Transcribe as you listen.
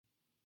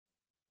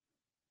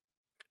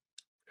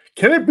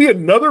Can it be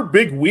another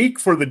big week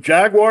for the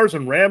Jaguars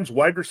and Rams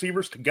wide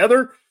receivers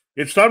together?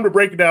 It's time to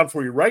break it down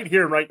for you right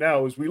here and right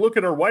now as we look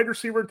at our wide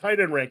receiver and tight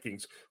end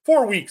rankings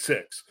for Week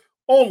 6,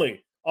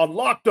 only on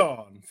Locked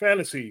On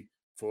Fantasy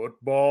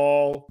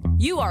Football.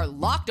 You are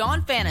Locked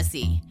On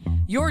Fantasy,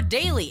 your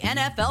daily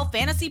NFL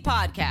fantasy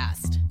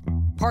podcast.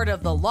 Part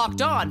of the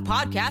Locked On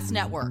Podcast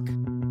Network,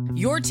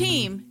 your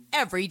team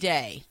every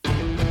day.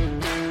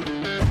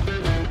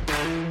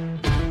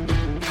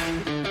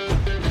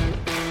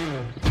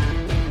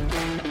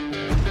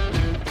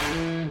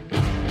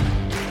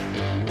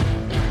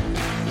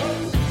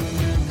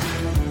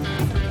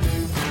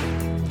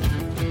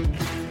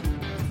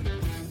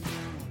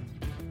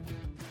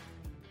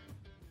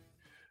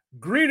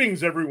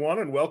 Greetings, everyone,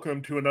 and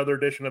welcome to another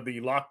edition of the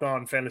Locked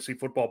On Fantasy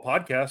Football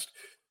Podcast.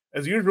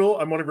 As usual,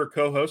 I'm one of your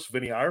co-hosts,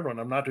 Vinny Iyer. When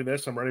I'm not doing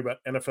this, I'm writing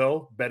about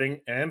NFL, betting,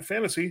 and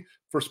fantasy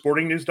for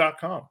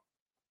sportingnews.com.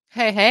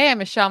 Hey, I'm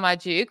Michelle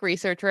Majuk,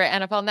 researcher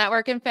at NFL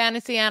Network and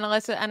fantasy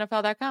analyst at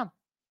NFL.com.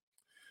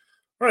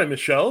 All right,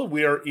 Michelle,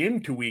 we are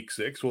into Week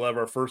 6. We'll have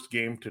our first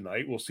game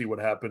tonight. We'll see what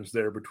happens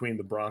there between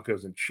the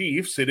Broncos and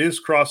Chiefs. It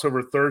is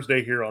crossover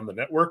Thursday here on the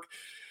network.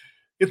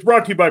 It's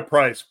brought to you by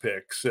Prize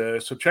Picks. So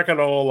check out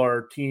all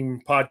our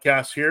team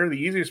podcasts here. The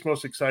easiest,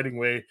 most exciting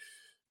way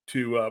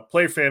to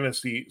play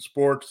fantasy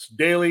sports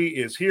daily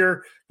is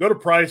here. Go to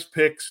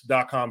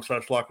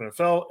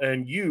prizepicks.com/LockedOnNFL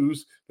and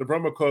use the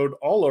promo code,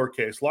 all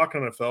lowercase,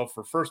 LockedOnNFL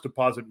for first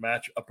deposit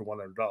match up to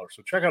 $100.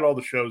 So check out all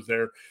the shows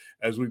there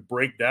as we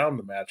break down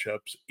the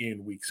matchups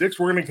in Week 6.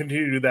 We're going to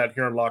continue to do that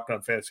here on Locked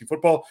On Fantasy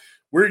Football.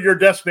 We're your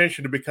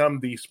destination to become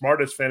the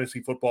smartest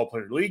fantasy football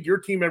player in the league. Your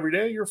team every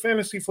day, your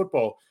fantasy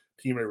football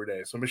team every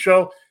day. So,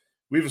 Michelle,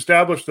 we've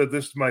established that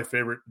this is my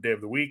favorite day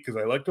of the week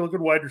because I like to look at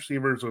wide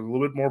receivers with a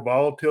little bit more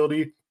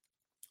volatility,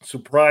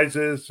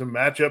 surprises, some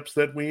matchups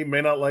that we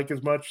may not like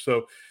as much.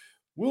 So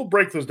we'll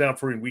break those down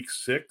for you in Week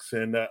 6,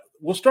 and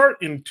we'll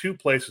start in two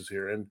places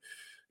here. And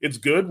it's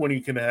good when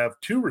you can have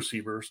two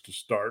receivers to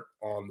start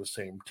on the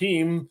same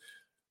team.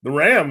 The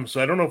Rams,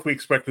 I don't know if we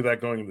expected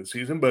that going into the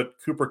season, but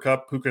Cooper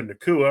Kupp, Puka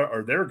Nacua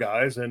are their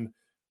guys, and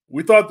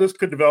we thought this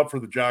could develop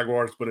for the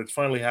Jaguars, but it's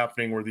finally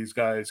happening where these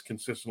guys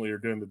consistently are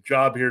doing the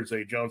job here.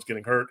 Zay Jones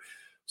getting hurt.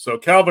 So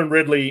Calvin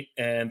Ridley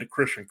and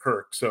Christian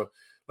Kirk. So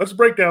let's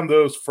break down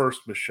those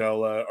first,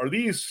 Michelle. Are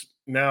these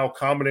now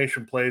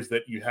combination plays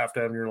that you have to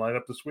have in your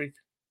lineup this week?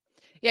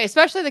 Yeah,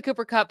 especially the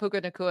Cooper Kupp,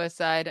 Puka Nacua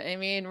side. I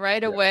mean,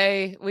 right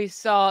away, we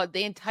saw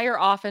the entire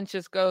offense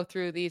just go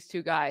through these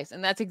two guys,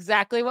 and that's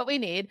exactly what we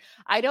need.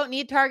 I don't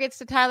need targets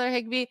to Tyler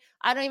Higbee.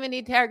 I don't even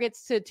need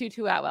targets to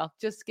Tutu Atwell.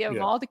 Just give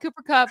them all to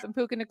Cooper Kupp and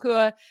Puka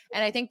Nacua,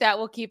 and I think that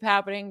will keep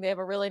happening. They have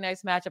a really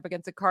nice matchup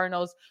against the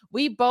Cardinals.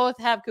 We both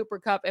have Cooper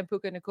Kupp and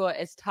Puka Nacua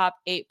as top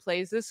 8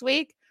 plays this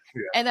week.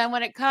 Yeah. And then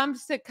when it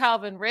comes to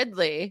Calvin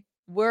Ridley,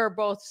 we're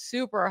both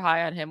super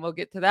high on him. We'll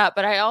get to that.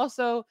 But I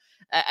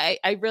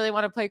really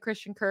want to play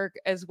Christian Kirk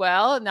as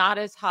well. Not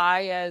as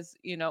high as,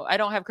 I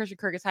don't have Christian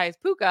Kirk as high as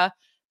Puka,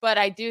 but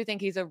I do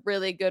think he's a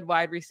really good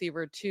wide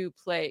receiver to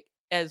play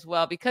as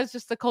well because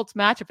just the Colts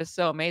matchup is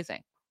so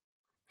amazing.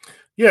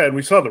 Yeah, and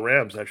we saw the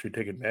Rams actually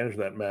take advantage of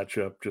that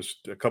matchup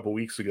just a couple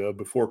weeks ago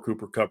before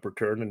Cooper Kupp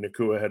returned, and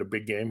Nacua had a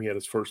big game. He had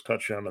his first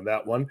touchdown on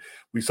that one.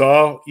 We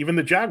saw even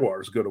the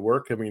Jaguars go to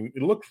work. I mean,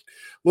 it looked a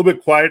little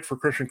bit quiet for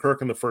Christian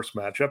Kirk in the first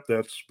matchup.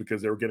 That's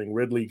because they were getting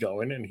Ridley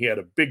going, and he had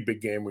a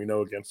big game, we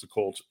know, against the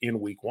Colts in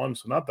Week 1,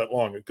 so not that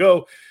long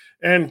ago.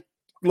 And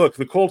look,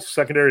 the Colts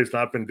secondary has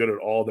not been good at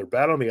all. They're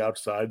bad on the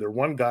outside. Their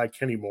one guy,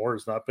 Kenny Moore,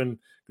 has not been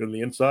good on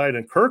the inside,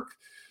 and Kirk,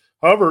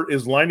 however,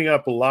 is lining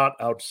up a lot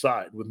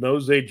outside. With no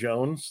Zay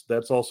Jones,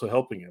 that's also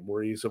helping him,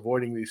 where he's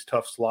avoiding these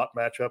tough slot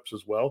matchups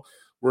as well,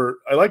 where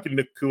I like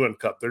Nacua and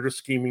Kupp. They're just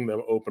scheming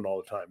them open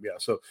all the time. Yeah,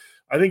 so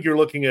I think you're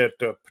looking at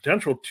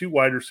potential 2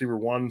 wide receiver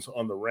ones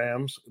on the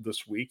Rams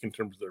this week in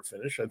terms of their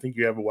finish. I think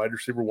you have a wide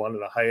receiver 1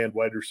 and a high-end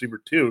wide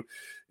receiver 2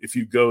 if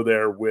you go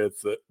there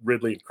with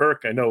Ridley and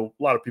Kirk. I know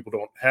a lot of people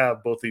don't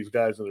have both these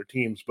guys on their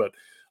teams, but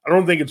I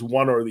don't think it's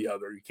one or the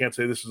other. You can't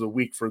say this is a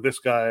week for this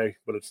guy,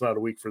 but it's not a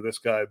week for this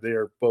guy. They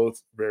are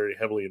both very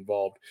heavily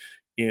involved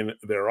in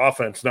their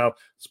offense. Now,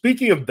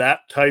 speaking of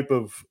that type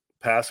of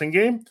passing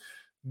game,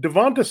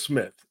 Devonta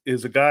Smith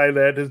is a guy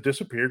that has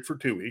disappeared for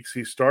 2 weeks.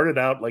 He started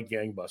out like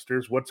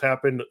gangbusters. What's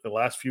happened the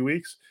last few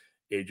weeks?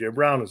 A.J.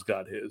 Brown has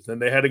got his. Then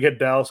they had to get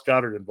Dallas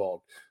Goedert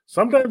involved.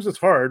 Sometimes it's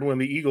hard when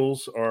the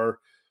Eagles are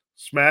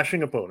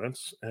smashing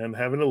opponents and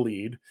having a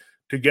lead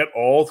to get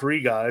all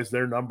 3 guys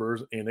their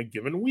numbers in a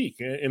given week.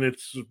 And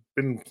it's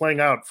been playing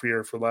out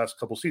for the last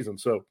couple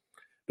seasons. So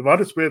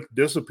Devonta Smith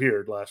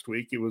disappeared last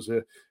week. It was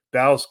a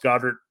Dallas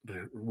Goedert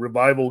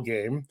revival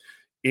game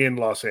in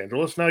Los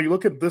Angeles. Now you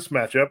look at this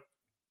matchup,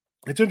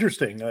 it's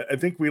interesting. I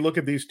think we look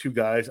at these two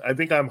guys. I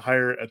think I'm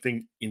higher,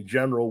 in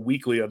general,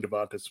 weekly on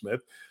Devonta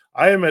Smith.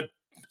 I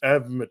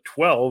have him at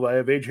 12. I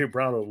have A.J.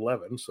 Brown at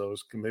 11, so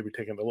it's maybe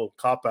taking a little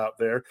cop out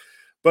there.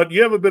 But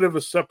you have a bit of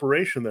a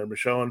separation there,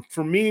 Michelle. And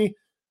for me,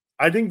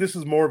 I think this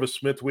is more of a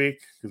Smith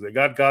week because they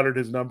got Goddard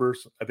his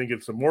numbers. I think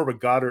it's more of a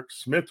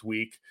Goddard-Smith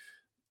week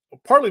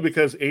partly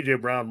because A.J.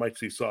 Brown might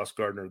see Sauce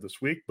Gardner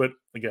this week. But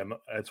again,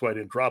 that's why I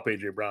didn't drop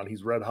A.J. Brown.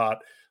 He's red hot.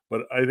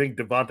 But I think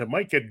Devonta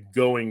might get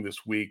going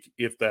this week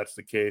if that's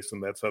the case,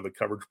 and that's how the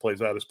coverage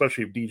plays out,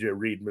 especially if DJ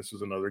Reed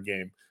misses another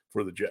game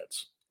for the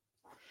Jets.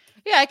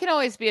 Yeah, it can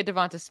always be a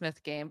Devonta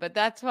Smith game, but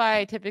that's why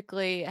I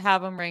typically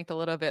have him ranked a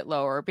little bit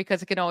lower,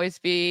 because it can always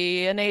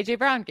be an AJ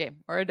Brown game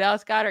or a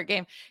Dallas Goedert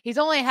game. He's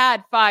only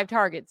had 5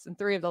 targets in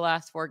 3 of the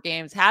last 4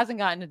 games, hasn't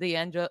gotten to the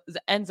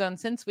end zone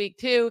since week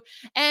 2.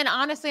 And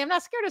honestly, I'm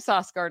not scared of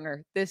Sauce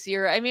Gardner this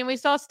year. I mean, we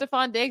saw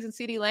Stephon Diggs and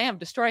CeeDee Lamb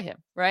destroy him,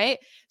 right?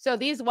 So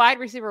these wide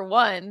receiver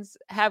ones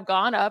have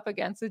gone up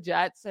against the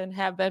Jets and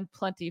have been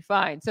plenty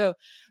fine. So,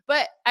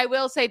 but I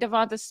will say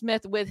Devonta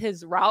Smith with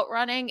his route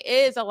running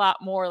is a lot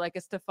more like a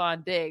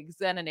Stephon Diggs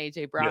than an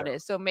AJ Brown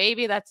is. So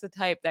maybe that's the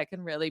type that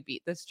can really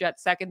beat this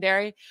Jets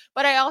secondary.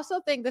 But I also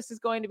think this is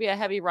going to be a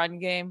heavy run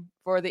game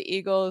for the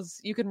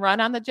Eagles. You can run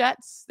on the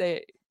Jets.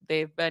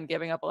 They've been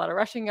giving up a lot of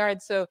rushing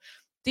yards. So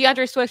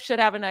DeAndre Swift should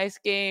have a nice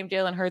game.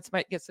 Jalen Hurts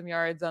might get some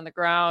yards on the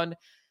ground.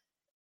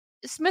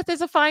 Smith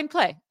is a fine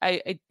play.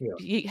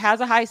 He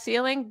has a high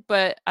ceiling,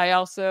 but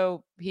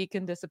he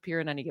can disappear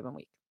in any given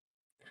week.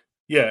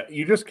 Yeah,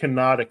 you just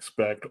cannot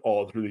expect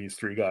all through these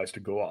 3 guys to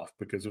go off,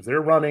 because if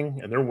they're running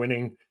and they're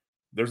winning,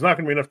 there's not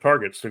going to be enough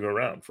targets to go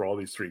around for all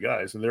these 3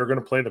 guys, and they're going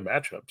to play the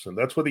matchups. And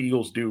that's what the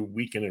Eagles do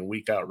week in and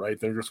week out, right?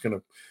 They're just going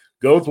to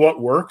go with what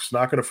works,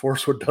 not going to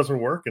force what doesn't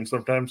work. And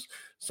sometimes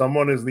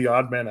someone is the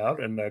odd man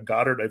out, and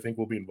Goddard, I think,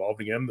 will be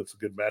involved again. That's a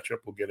good matchup.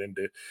 We'll get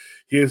into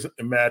his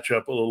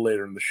matchup a little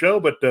later in the show.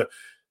 But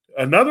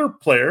another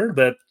player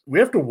that we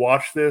have to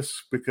watch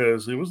this,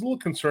 because it was a little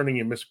concerning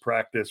he missed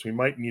practice. We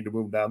might need to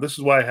move down. This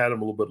is why I had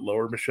him a little bit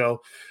lower,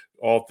 Michelle.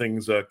 All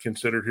things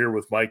considered here,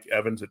 with Mike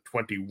Evans at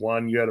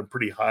 21. You had him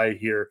pretty high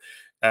here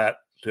at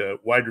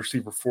wide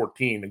receiver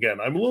 14. Again,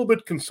 I'm a little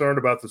bit concerned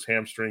about this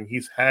hamstring.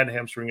 He's had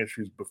hamstring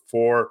issues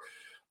before.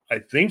 I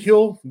think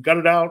he'll gut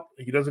it out.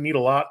 He doesn't need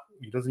a lot.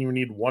 He doesn't even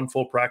need 1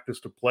 full practice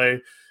to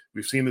play.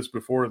 We've seen this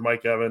before with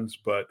Mike Evans,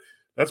 but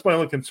that's my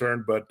only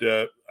concern. But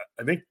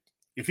I think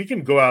if he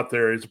can go out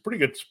there, it's a pretty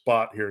good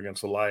spot here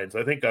against the Lions.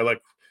 I think I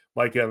like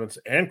Mike Evans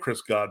and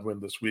Chris Godwin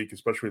this week,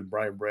 especially with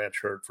Brian Branch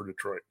hurt for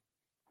Detroit.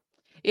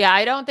 Yeah,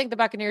 I don't think the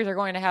Buccaneers are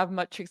going to have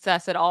much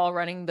success at all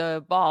running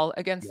the ball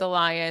against the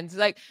Lions.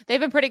 Like, they've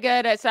been pretty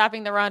good at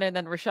stopping the run, and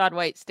then Rachaad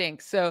White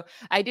stinks. So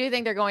I do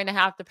think they're going to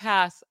have to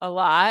pass a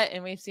lot.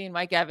 And we've seen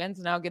Mike Evans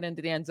now get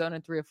into the end zone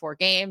in 3 or 4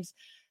 games.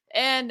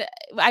 And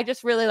I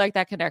just really like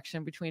that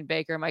connection between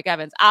Baker and Mike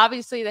Evans.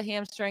 Obviously, the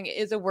hamstring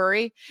is a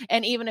worry.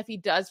 And even if he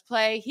does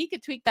play, he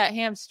could tweak that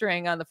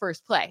hamstring on the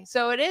first play.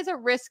 So it is a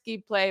risky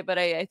play, but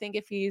I think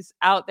if he's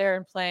out there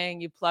and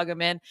playing, you plug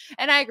him in.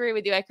 And I agree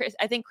with you. I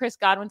think Chris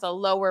Godwin's a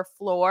lower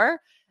floor.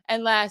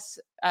 Unless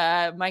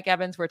Mike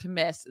Evans were to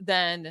miss,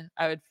 then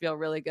I would feel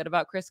really good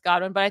about Chris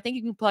Godwin. But I think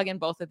you can plug in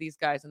both of these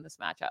guys in this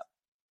matchup.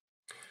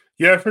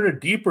 Yeah, for a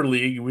deeper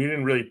league, we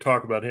didn't really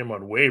talk about him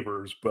on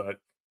waivers, but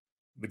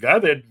the guy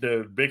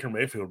that Baker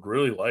Mayfield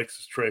really likes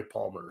is Trey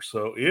Palmer.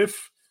 So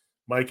if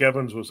Mike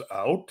Evans was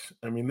out,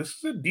 I mean, this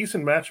is a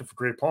decent matchup for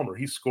Trey Palmer.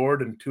 He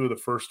scored in 2 of the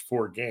first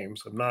 4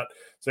 games. I'm not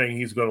saying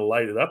he's going to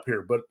light it up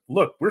here, but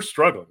look, we're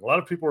struggling. A lot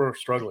of people are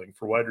struggling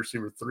for wide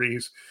receiver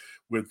 3s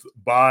with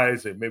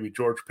buys, and maybe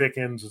George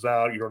Pickens is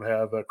out. You don't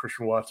have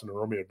Christian Watson and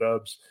Romeo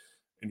Doubs,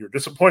 and you're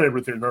disappointed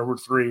with your number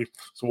 3.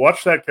 So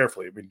watch that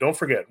carefully. I mean, don't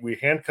forget, we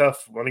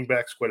handcuff running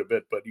backs quite a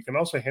bit, but you can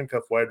also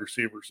handcuff wide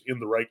receivers in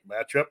the right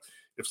matchup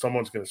if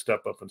someone's going to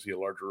step up and see a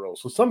larger role.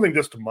 So something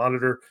just to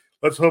monitor.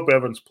 Let's hope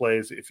Evans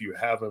plays if you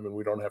have him, and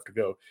we don't have to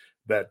go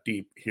that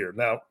deep here.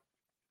 Now,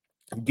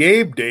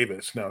 Gabe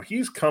Davis, now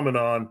he's coming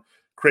on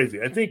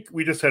crazy. I think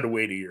we just had to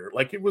wait a year.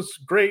 Like, it was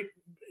great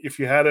if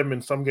you had him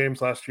in some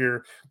games last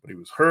year, but he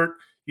was hurt.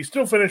 He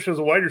still finished as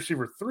a wide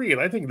receiver 3,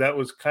 and I think that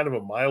was kind of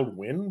a mild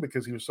win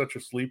because he was such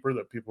a sleeper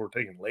that people were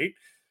taking late.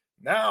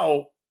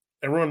 Now,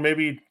 everyone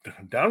maybe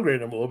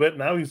downgraded him a little bit.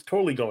 Now he's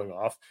totally going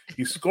off.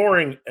 He's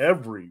scoring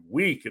every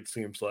week, it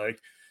seems like,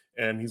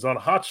 and he's on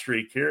a hot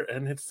streak here,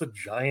 and it's the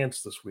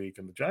Giants this week,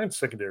 and the Giants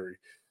secondary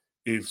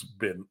has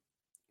been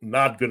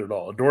not good at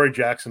all. Adoree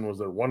Jackson was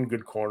their one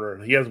good corner,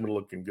 and he hasn't been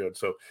looking good.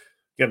 So,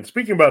 again,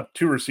 speaking about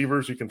 2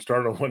 receivers you can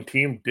start on one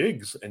team,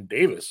 Diggs and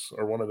Davis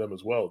are one of them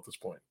as well at this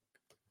point.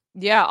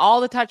 Yeah,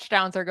 all the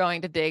touchdowns are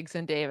going to Diggs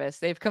and Davis.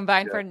 They've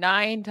combined for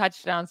 9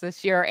 touchdowns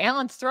this year.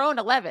 Allen's thrown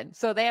 11.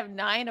 So they have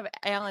 9 of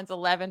Allen's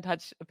 11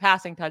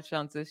 passing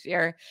touchdowns this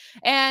year.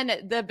 And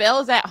the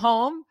Bills at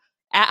home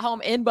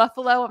in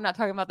Buffalo. I'm not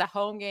talking about the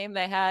home game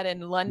they had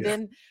in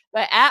London,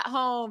 but at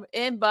home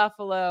in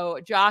Buffalo,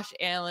 Josh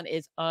Allen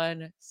is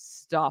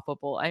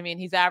unstoppable. I mean,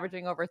 he's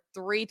averaging over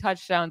 3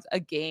 touchdowns a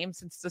game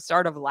since the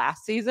start of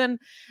last season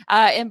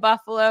in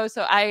Buffalo.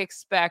 So I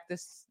expect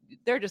this.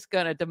 They're just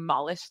going to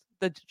demolish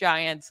the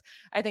Giants.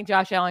 I think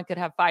Josh Allen could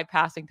have 5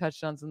 passing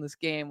touchdowns in this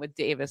game with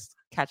Davis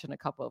catching a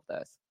couple of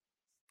those.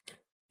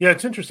 Yeah,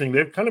 it's interesting.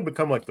 They've kind of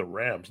become like the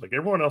Rams. Like,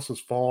 everyone else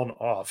has fallen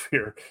off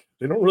here.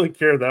 They don't really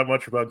care that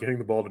much about getting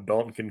the ball to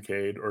Dalton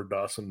Kincaid or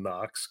Dawson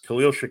Knox.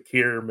 Khalil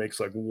Shakir makes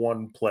like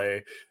 1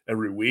 play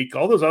every week.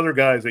 All those other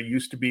guys that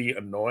used to be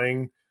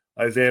annoying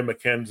Isaiah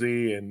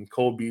McKenzie and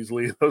Cole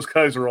Beasley. Those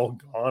guys are all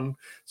gone.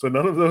 So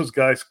none of those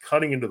guys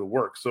cutting into the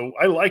work. So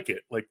I like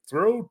it. Like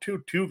throw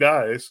two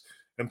guys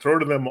and throw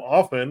to them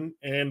often,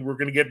 and we're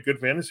going to get good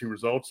fantasy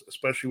results,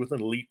 especially with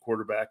an elite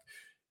quarterback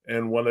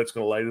and one that's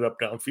going to light it up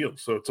downfield.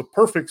 So it's a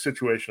perfect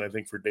situation, I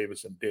think, for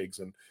Davis and Diggs.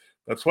 And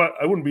that's why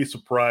I wouldn't be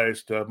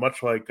surprised,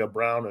 much like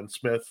Brown and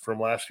Smith from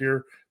last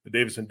year, the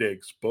Davis and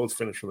Diggs both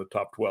finished in the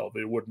top 12.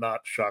 It would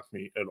not shock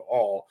me at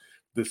all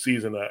this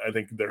season. I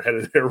think they're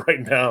headed there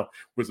right now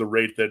with the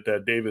rate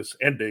that Davis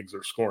and Diggs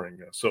are scoring.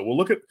 So we'll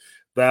look at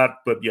that.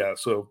 But yeah,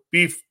 so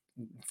be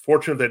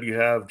fortunate that you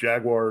have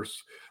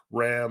Jaguars,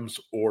 Rams,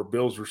 or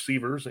Bills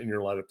receivers in your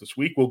lineup this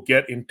week. We'll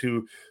get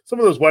into some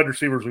of those wide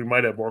receivers we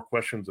might have more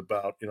questions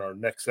about in our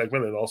next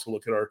segment, and also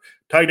look at our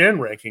tight end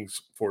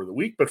rankings for the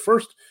week. But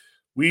first,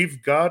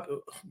 we've got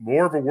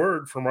more of a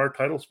word from our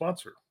title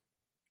sponsor.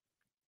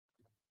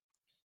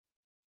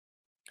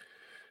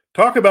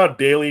 Talk about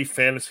daily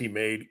fantasy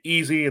made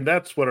easy, and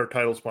that's what our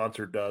title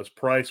sponsor does,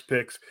 Prize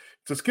Picks.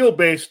 It's a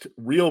skill-based,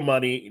 real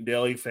money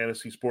daily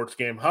fantasy sports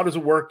game. How does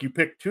it work? You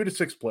pick 2 to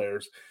 6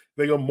 players.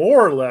 They go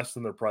more or less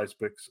than their Prize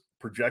Picks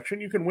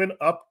projection. You can win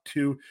up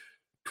to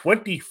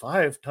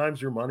 25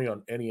 times your money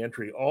on any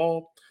entry.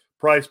 All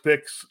Prize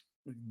Picks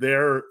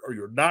there, or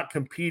you're not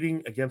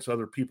competing against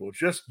other people. It's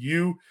just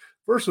you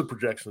versus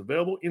projections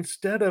available.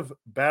 Instead of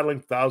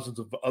battling thousands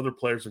of other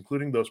players,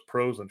 including those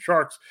pros and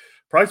sharks,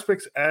 Prize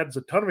Picks adds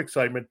a ton of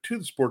excitement to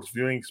the sports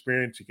viewing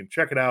experience. You can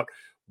check it out,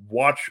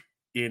 watch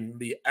in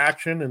the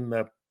action, and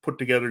put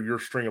together your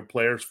string of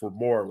players for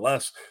more or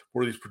less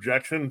for these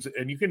projections.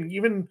 And you can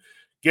even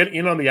get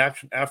in on the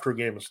action after a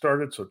game has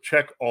started. So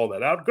check all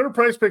that out. Go to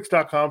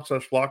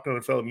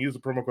prizepicks.com/LockedOnNFL and use the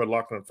promo code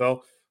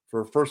LockedOnNFL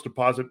for a first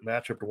deposit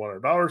match up to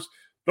 $100.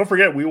 Don't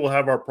forget, we will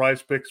have our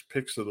Prize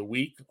Picks of the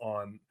week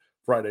on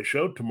Friday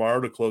show tomorrow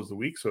to close the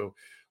week. So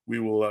we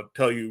will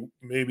tell you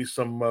maybe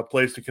some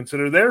plays to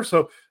consider there.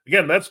 So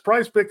again, that's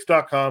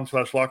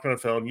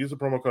prizepicks.com/LockedOnNFL and use the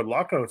promo code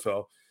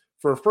LockedOnNFL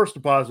for a first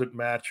deposit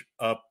match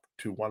up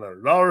to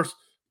 $100.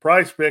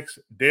 Prize Picks,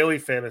 daily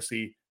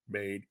fantasy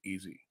made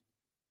easy.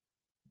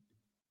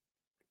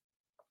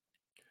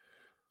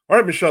 All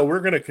right, Michelle,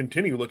 we're going to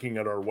continue looking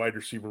at our wide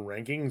receiver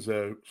rankings.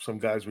 Some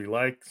guys we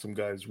like, some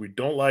guys we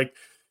don't like.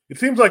 It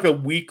seems like a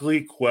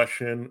weekly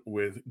question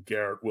with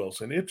Garrett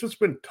Wilson. It's just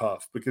been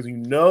tough because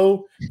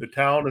the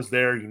talent is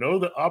there.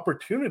 The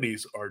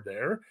opportunities are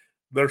there.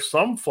 There's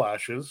some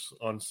flashes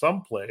on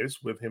some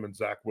plays with him and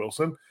Zach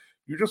Wilson.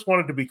 You just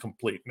want it to be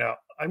complete. Now,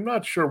 I'm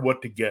not sure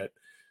what to get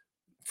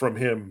from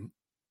him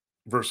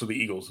versus the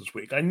Eagles this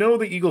week. I know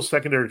the Eagles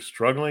secondary is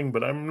struggling,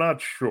 but I'm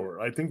not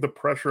sure. I think the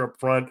pressure up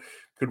front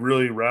could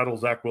really rattle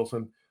Zach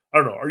Wilson. I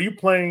don't know. Are you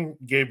playing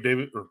Gabe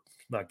Davis or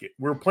not Gabe?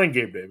 We're playing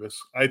Gabe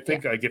Davis. I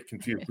think I get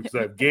confused because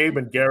I have Gabe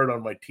and Garrett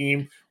on my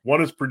team.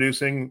 One is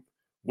producing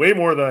way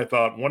more than I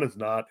thought. One is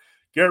not.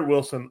 Garrett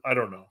Wilson, I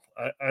don't know.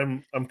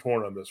 I'm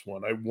torn on this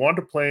one. I want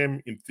to play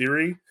him in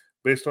theory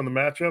based on the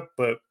matchup,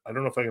 but I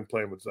don't know if I can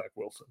play him with Zach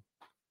Wilson.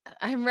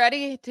 I'm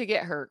ready to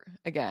get hurt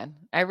again.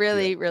 I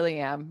really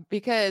am,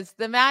 because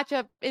the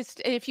matchup is,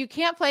 if you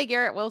can't play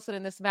Garrett Wilson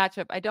in this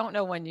matchup, I don't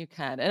know when you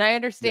can. And I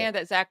understand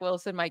that Zach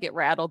Wilson might get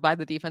rattled by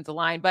the defensive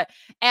line, but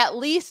at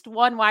least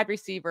one wide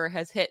receiver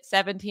has hit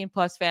 17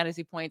 plus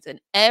fantasy points in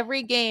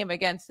every game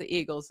against the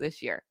Eagles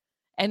this year.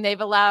 And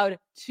they've allowed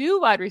 2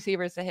 wide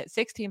receivers to hit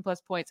 16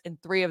 plus points in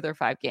 3 of their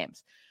 5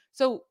 games.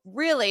 So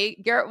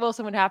really, Garrett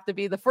Wilson would have to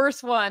be the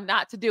first one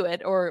not to do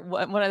it, or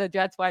one of the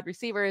Jets wide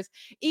receivers.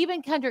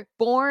 Even Kendrick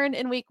Bourne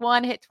in week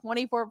 1 hit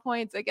 24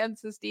 points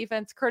against this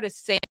defense. Curtis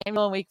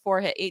Samuel in week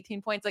 4 hit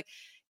 18 points. Like,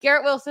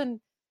 Garrett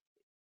Wilson,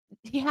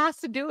 he has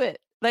to do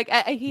it. Like,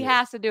 he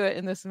has to do it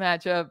in this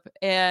matchup.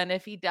 And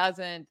if he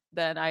doesn't,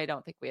 then I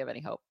don't think we have any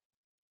hope.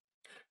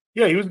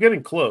 Yeah, he was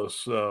getting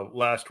close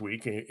last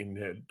week.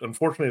 And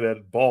unfortunately,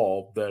 that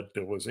ball that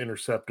was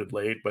intercepted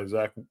late by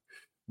Zach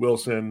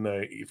Wilson,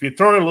 if you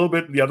throw it a little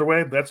bit the other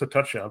way, that's a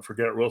touchdown for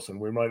Garrett Wilson.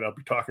 We might not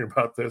be talking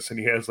about this, and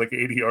he has like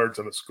 80 yards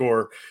on a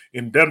score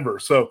in Denver.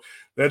 So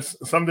that's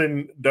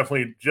something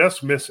definitely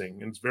just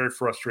missing, and it's very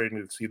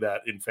frustrating to see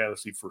that in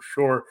fantasy for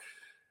sure.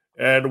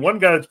 And one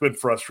guy that's been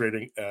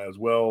frustrating as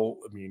well,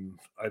 I mean,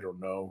 I don't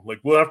know.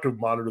 Like, we'll have to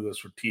monitor this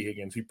for T.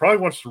 Higgins. He probably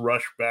wants to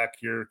rush back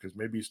here because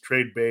maybe he's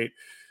trade bait.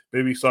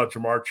 Maybe he saw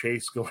Jamar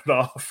Chase going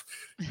off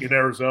in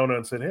Arizona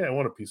and said, hey, I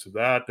want a piece of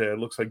that. It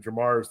looks like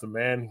Jamar is the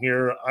man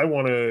here. I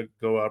want to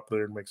go out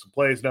there and make some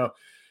plays. Now,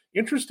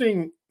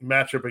 interesting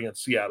matchup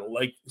against Seattle.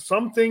 Like,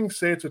 some things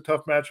say it's a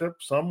tough matchup.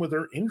 Some with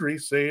their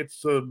injuries say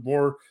it's a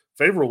more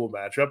favorable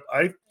matchup.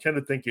 I tend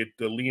to think it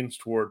leans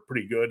toward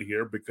pretty good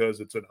here because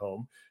it's at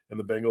home and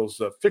the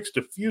Bengals fixed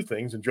a few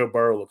things and Joe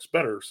Burrow looks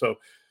better. So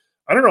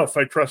I don't know if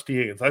I trust T.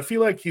 Higgins. I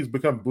feel like he's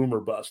become boomer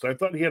bust. I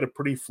thought he had a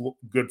pretty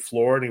good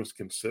floor and he was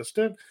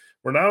consistent.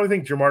 Where now I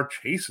think Jamar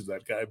Chase is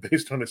that guy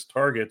based on his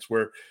targets,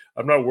 where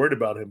I'm not worried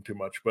about him too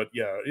much. But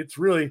yeah, it's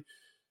really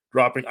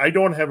dropping. I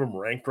don't have him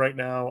ranked right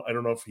now. I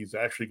don't know if he's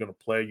actually going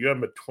to play. You have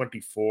him at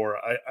 24.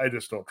 I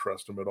just don't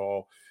trust him at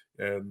all.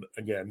 And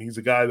again, he's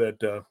a guy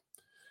that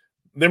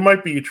they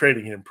might be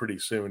trading him pretty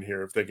soon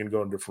here if they can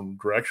go in a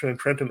different direction. And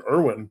Trenton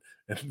Irwin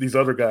and these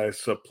other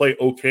guys play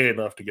okay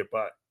enough to get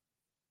by.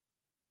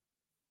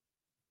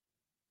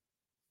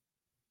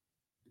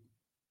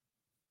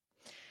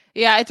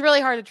 Yeah, it's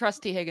really hard to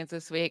trust T. Higgins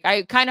this week.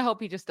 I kind of hope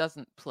he just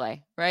doesn't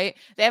play, right?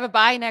 They have a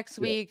bye next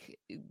week.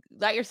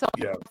 Let yourself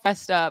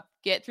rest up,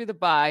 get through the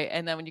bye,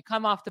 and then when you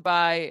come off the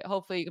bye,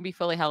 hopefully you can be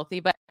fully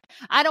healthy. But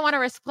I don't want to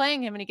risk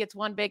playing him and he gets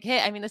one big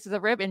hit. I mean, this is a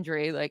rib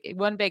injury, like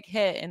one big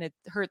hit, and it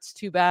hurts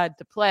too bad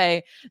to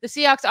play. The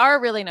Seahawks are a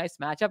really nice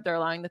matchup. They're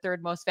allowing the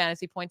third most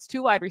fantasy points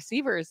to wide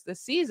receivers this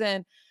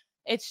season.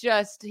 It's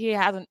just he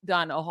hasn't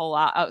done a whole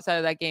lot outside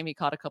of that game. He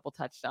caught a couple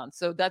touchdowns.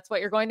 So that's what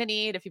you're going to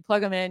need. If you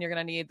plug him in, you're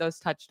going to need those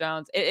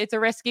touchdowns. It's a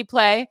risky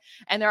play.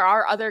 And there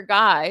are other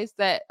guys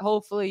that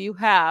hopefully you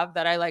have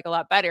that I like a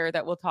lot better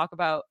that we'll talk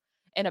about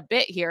in a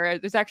bit here.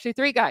 There's actually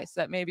 3 guys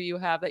that maybe you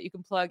have that you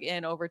can plug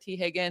in over T.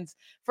 Higgins.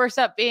 First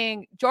up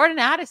being Jordan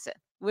Addison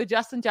with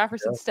Justin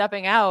Jefferson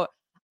stepping out.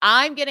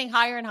 I'm getting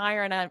higher and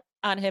higher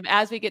on him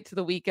as we get to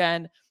the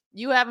weekend.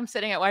 You have him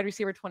sitting at wide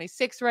receiver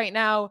 26 right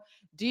now.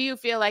 Do you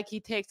feel like he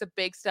takes a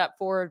big step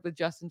forward with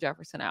Justin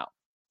Jefferson out?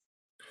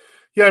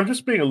 Yeah, I'm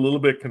just being a little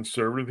bit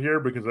conservative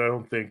here because I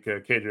don't think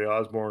KJ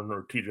Osborne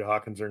or TJ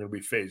Hawkins are going to be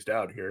phased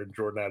out here. And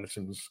Jordan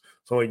Addison's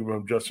something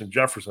from Justin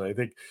Jefferson. I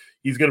think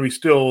he's going to be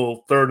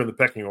still third in the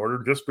pecking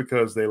order just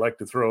because they like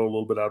to throw a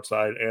little bit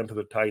outside and to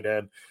the tight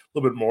end a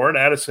little bit more. And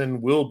Addison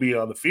will be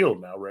on the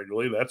field now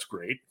regularly. That's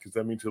great because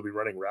that means he'll be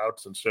running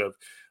routes instead of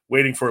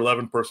waiting for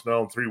 11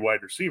 personnel and 3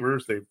 wide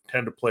receivers. They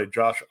tend to play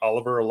Josh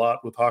Oliver a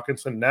lot with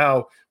Hawkinson.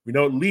 Now we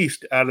know at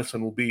least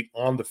Addison will be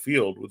on the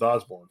field with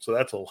Osborne. So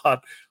that's a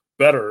lot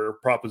better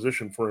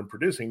proposition for him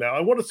producing. Now, I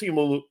want to see him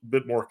a little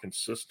bit more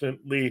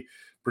consistently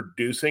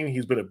producing.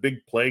 He's been a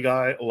big play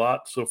guy a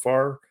lot so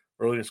far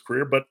early in his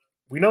career, but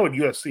we know at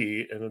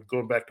USC, and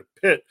going back to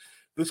Pitt,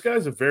 this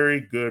guy's a very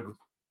good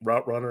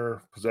route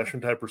runner, possession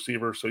type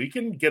receiver, so he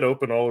can get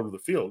open all over the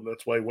field.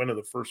 That's why he went in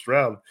the first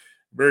round.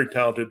 Very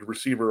talented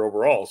receiver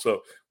overall.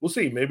 So we'll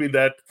see. Maybe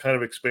that kind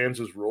of expands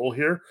his role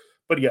here.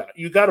 But yeah,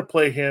 you got to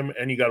play him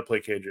and you got to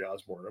play KJ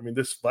Osborne. I mean,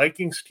 this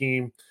Vikings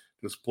team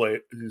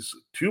is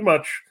too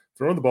much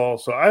throwing the ball.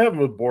 So I have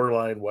him a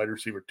borderline wide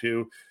receiver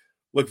 2.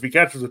 Look, if he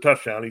catches a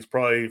touchdown, he's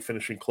probably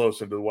finishing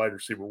close into the wide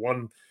receiver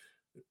 1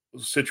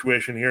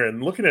 situation here.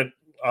 And looking at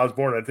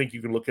Osborne, I think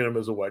you can look at him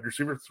as a wide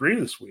receiver 3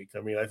 this week. I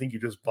mean, I think you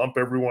just bump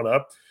everyone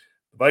up.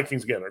 The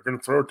Vikings, again, are going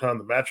to throw a ton.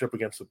 The matchup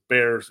against the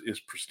Bears is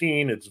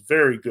pristine. It's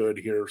very good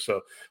here.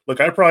 So,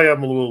 look, I probably have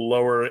him a little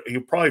lower.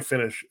 He'll probably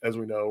finish, as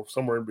we know,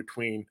 somewhere in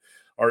between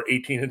our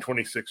 18 and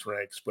 26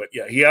 ranks. But,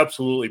 yeah, he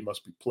absolutely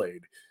must be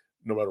played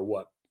no matter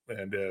what.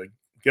 And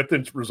get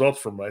the results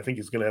from him. I think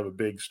he's going to have a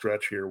big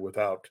stretch here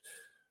without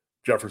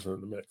Jefferson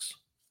in the mix.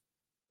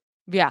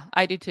 Yeah,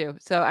 I do too.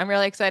 So I'm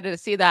really excited to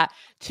see that.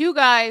 2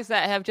 guys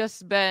that have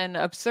just been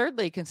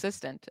absurdly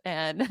consistent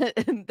and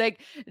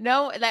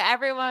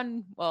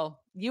everyone, well,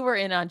 you were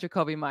in on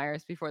Jakobi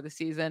Meyers before the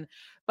season,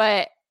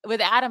 but with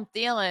Adam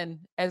Thielen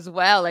as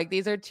well, like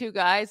these are 2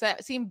 guys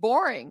that seem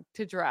boring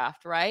to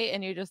draft, right?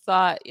 And you just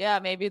thought, yeah,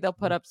 maybe they'll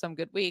put up some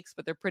good weeks,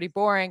 but they're pretty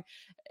boring.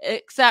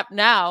 Except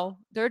now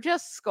they're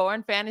just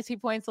scoring fantasy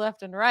points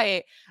left and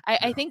right.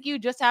 I think you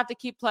just have to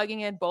keep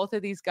plugging in both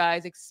of these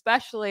guys,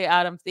 especially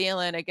Adam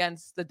Thielen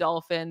against the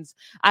Dolphins.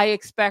 I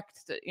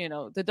expect,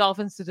 the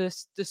Dolphins to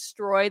just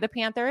destroy the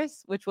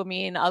Panthers, which will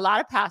mean a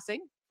lot of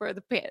passing for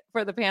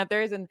the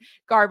Panthers and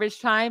garbage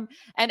time.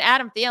 And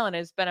Adam Thielen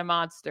has been a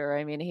monster.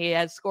 I mean, he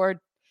has scored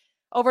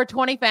over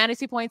 20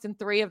 fantasy points in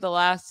 3 of the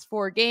last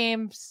 4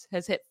 games,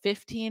 has hit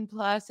 15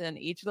 plus in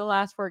each of the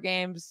last 4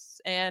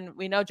 games. And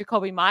we know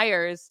Jakobi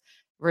Meyers'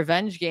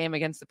 revenge game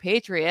against the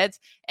Patriots,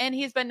 and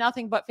he's been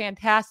nothing but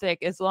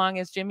fantastic as long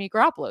as Jimmy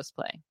Garoppolo's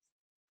playing.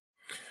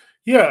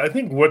 Yeah, I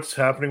think what's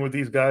happening with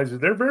these guys is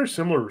they're very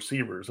similar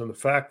receivers, and the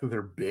fact that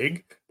they're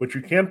big, but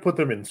you can't put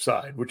them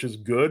inside, which is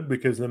good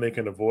because then they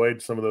can avoid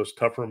some of those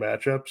tougher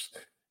matchups,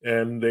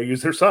 and they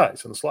use their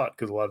size in the slot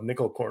because a lot of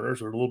nickel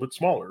corners are a little bit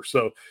smaller.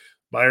 So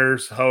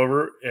Myers,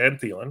 however, and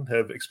Thielen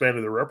have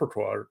expanded their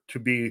repertoire to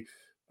be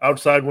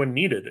outside when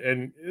needed,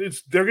 and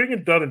they're getting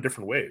it done in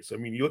different ways. I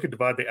mean, you look at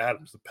Devontae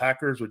Adams, the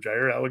Packers with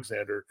Jair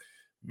Alexander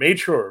made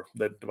sure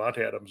that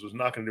Devontae Adams was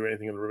not going to do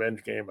anything in the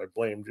revenge game. I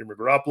blame Jimmy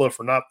Garoppolo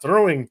for not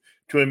throwing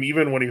to him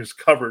even when he was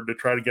covered to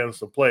try to get him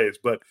some plays.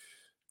 But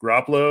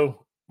Garoppolo,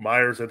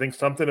 Myers, I think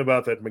something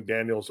about that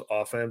McDaniels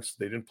offense,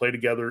 they didn't play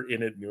together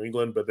in New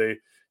England, but they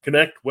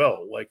connect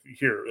well, like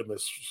here in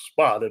this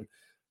spot. And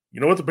you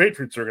know what the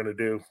Patriots are going to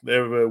do? They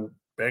have a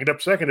banged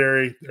up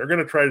secondary. They're going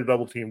to try to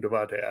double team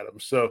Devontae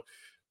Adams. So,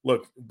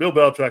 look, Bill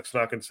Belichick's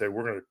not going to say,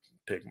 we're going to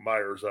take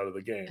Myers out of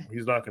the game.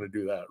 He's not going to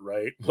do that,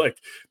 right? Like,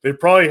 they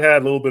probably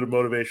had a little bit of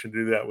motivation to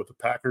do that with the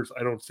Packers.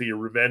 I don't see a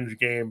revenge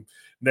game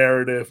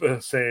narrative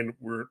saying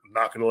we're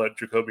not going to let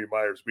Jakobi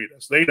Meyers beat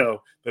us. They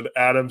know that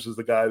Adams is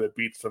the guy that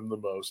beats them the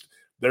most.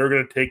 They're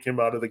going to take him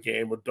out of the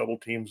game with double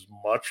teams,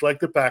 much like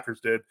the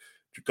Packers did.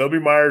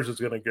 Jakobi Meyers is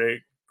going to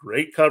get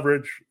great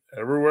coverage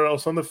everywhere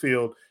else on the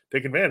field,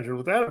 take advantage of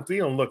with Adam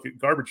Thielen. Look at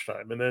garbage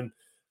time, and then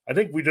I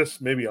think we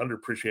just maybe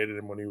underappreciated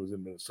him when he was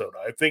in Minnesota.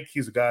 I think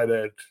he's a guy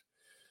that,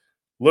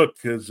 look,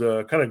 has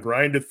kind of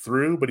grinded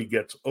through, but he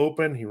gets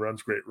open. He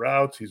runs great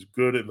routes. He's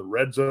good in the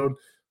red zone.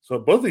 So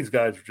both these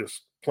guys are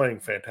just playing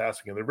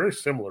fantastic, and they're very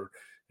similar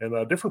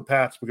and different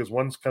paths because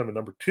one's kind of a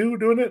number 2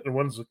 doing it, and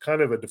one's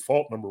kind of a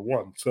default number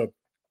 1. So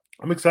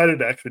I'm excited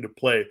to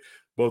play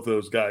both of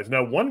those guys.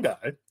 Now, one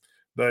guy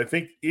that I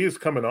think is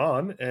coming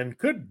on and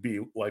could be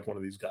like one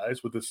of these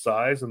guys with his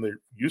size and their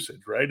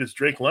usage, right, is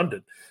Drake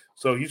London.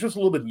 So he's just a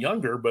little bit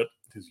younger, but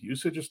his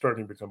usage is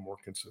starting to become more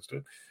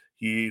consistent.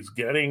 He's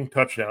getting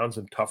touchdowns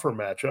in tougher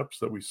matchups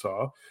that we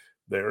saw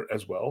there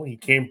as well. He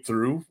came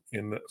through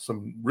in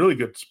some really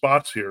good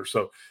spots here.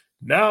 So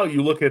now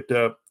you look at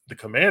the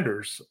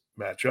Commanders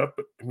matchup.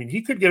 I mean,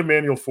 he could get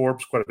Emmanuel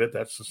Forbes quite a bit.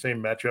 That's the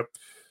same matchup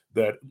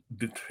that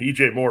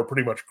EJ Moore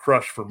pretty much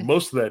crushed for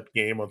most of that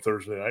game on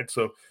Thursday night.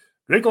 So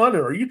Drake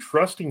London, are you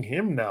trusting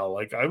him now?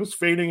 Like, I was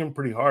fading him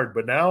pretty hard,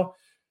 but now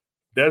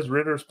Des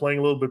Ritter's playing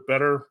a little bit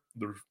better.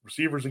 The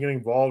receivers are getting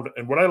involved.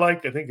 And what I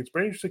think it's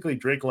basically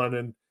Drake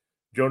London,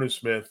 Jonas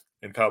Smith,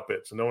 and Kyle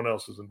Pitts, and no one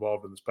else is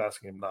involved in this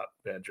passing game, not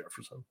Van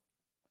Jefferson.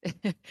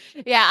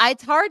 Yeah,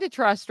 it's hard to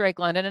trust Drake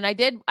London,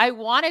 and I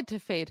wanted to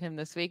fade him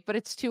this week, but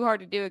it's too hard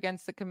to do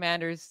against the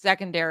Commanders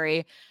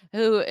secondary,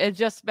 who has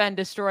just been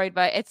destroyed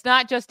by, it's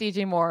not just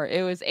DJ Moore.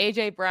 It was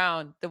AJ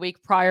Brown the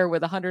week prior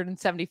with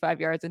 175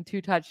 yards and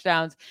 2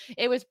 touchdowns.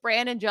 It was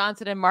Brandon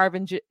Johnson and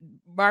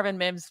Marvin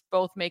Mims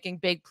both making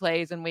big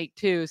plays in week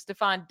 2.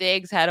 Stephon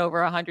Diggs had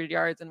over 100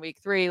 yards in week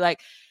 3.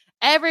 Like,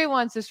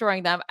 everyone's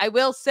destroying them. I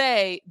will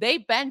say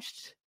they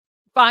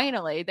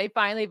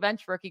finally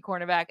benched rookie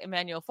cornerback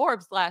Emmanuel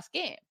Forbes last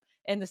game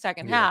in the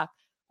second half.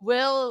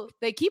 Will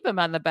they keep him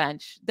on the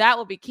bench? That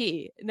will be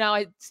key. Now,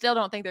 I still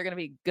don't think they're going to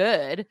be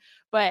good,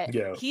 but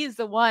he's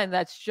the one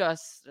that's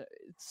just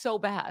so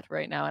bad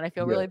right now. And I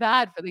feel really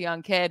bad for the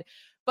young kid.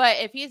 But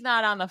if he's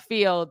not on the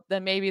field,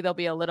 then maybe they'll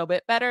be a little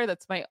bit better.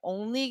 That's my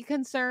only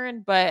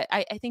concern. But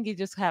I think you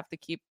just have to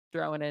keep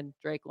throwing in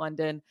Drake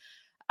London.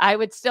 I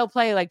would still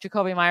play like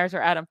Jacoby Myers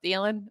or Adam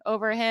Thielen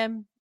over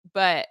him,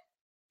 but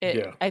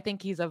I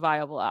think he's a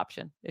viable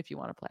option if you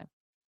want to play.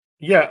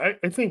 Yeah,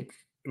 I think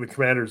the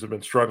Commanders have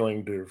been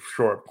struggling to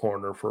shore up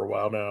corner for a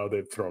while now.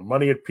 They've thrown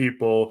money at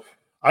people.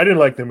 I didn't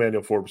like the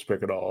Emmanuel Forbes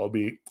pick at all. I'll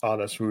be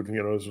honest, who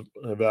was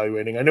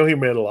evaluating. I know he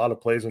made a lot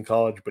of plays in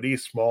college, but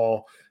he's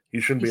small.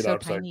 He shouldn't be an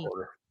outside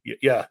corner.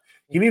 Yeah,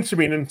 he needs to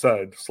be an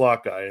inside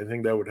slot guy. I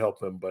think that would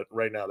help him, but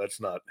right now that's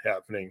not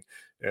happening.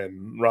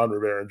 And Ron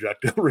Rivera and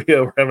Jack Del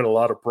Rio are having a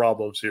lot of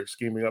problems here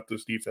scheming up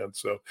this defense,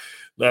 so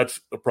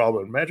that's a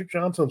problem. Magic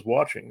Johnson's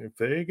watching. If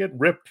they get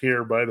ripped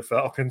here by the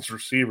Falcons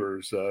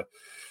receivers,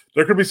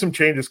 there could be some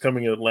changes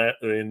coming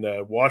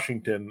in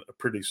Washington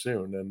pretty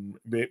soon, and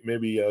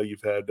maybe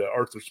you've had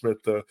Arthur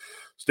Smith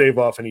stave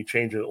off any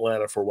change in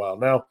Atlanta for a while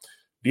now.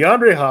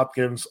 DeAndre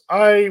Hopkins,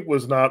 I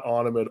was not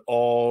on him at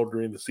all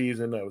during the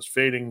season. I was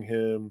fading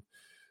him.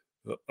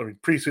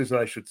 Preseason,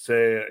 I should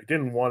say. I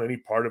didn't want any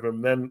part of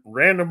him. Then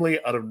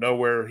randomly, out of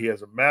nowhere, he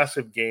has a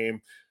massive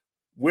game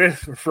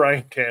with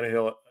Ryan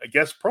Tannehill. I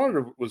guess part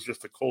of it was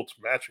just a Colts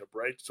matchup,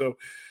 right? So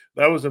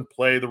that was in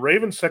play. The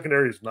Ravens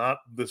secondary is not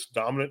this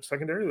dominant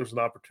secondary. There's an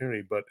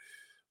opportunity, but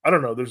I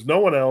don't know. There's no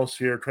one else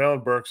here.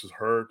 Traylon Burks is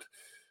hurt.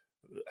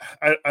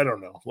 I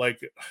don't know.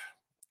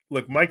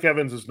 Look, Mike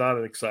Evans is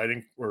an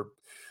exciting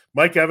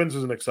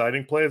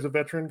play as a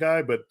veteran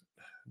guy, but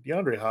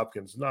DeAndre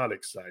Hopkins not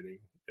exciting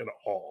at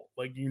all.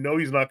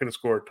 He's not going to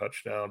score a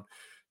touchdown.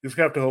 You just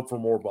have to hope for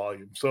more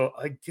volume. So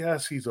I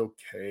guess he's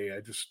okay.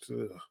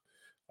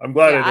 I'm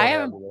glad I don't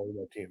have him on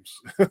my teams.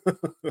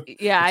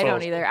 I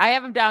don't either. I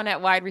have him down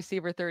at wide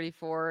receiver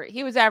 34.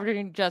 He was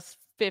averaging just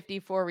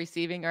 54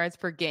 receiving yards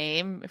per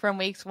game from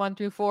weeks 1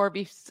 through 4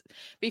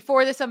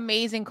 before this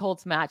amazing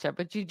Colts matchup.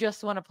 But you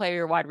just want to play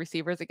your wide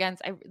receivers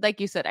against.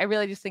 Like you said, I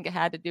really just think it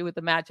had to do with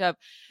the matchup.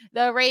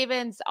 The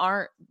Ravens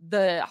aren't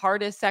the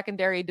hardest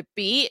secondary to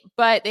beat,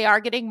 but they are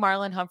getting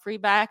Marlon Humphrey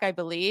back, I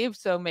believe.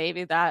 So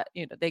maybe that,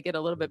 they get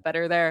a little bit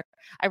better there.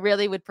 I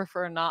really would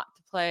prefer not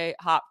to play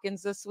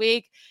Hopkins this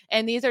week.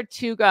 And these are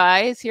 2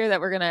 guys here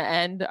that we're going to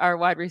end our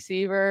wide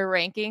receiver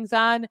rankings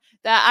on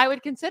that I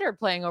would consider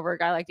playing over a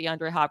guy like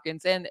DeAndre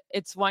Hopkins. And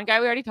it's one guy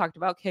we already talked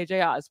about,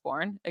 KJ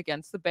Osborne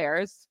against the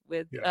Bears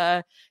with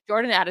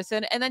Jordan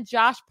Addison, and then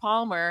Josh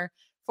Palmer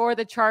for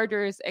the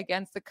Chargers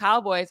against the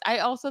Cowboys. I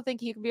also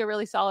think he can be a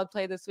really solid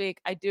play this week.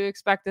 I do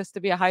expect this to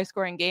be a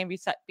high-scoring game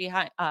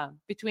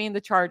between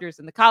the Chargers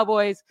and the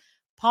Cowboys.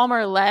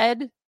 Palmer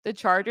led the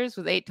Chargers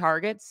with 8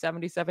 targets,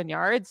 77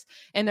 yards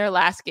in their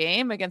last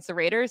game against the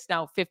Raiders.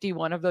 Now,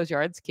 51 of those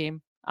yards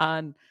came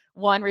on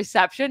 1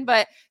 reception,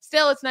 but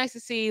still it's nice to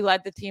see he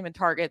led the team in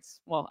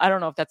targets. Well, I don't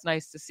know if that's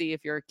nice to see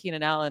if you're a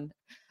Keenan Allen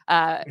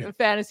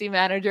fantasy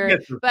manager,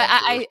 but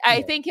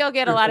I think he'll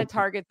get a lot of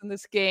targets in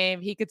this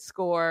game. He could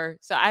score.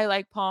 So I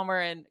like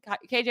Palmer and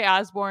KJ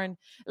Osborne.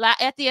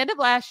 At the end of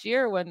last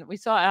year, when we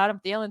saw Adam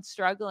Thielen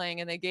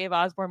struggling and they gave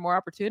Osborne more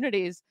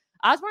opportunities,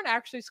 Osborne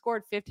actually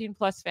scored 15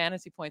 plus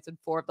fantasy points in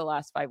 4 of the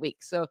last 5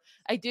 weeks. So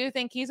I do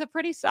think he's a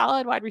pretty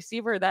solid wide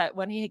receiver that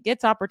when he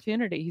gets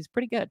opportunity, he's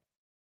pretty good.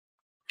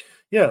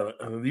 Yeah,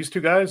 these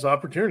two guys,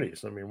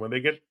 opportunities. I mean, when they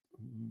get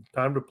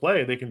time to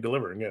play, they can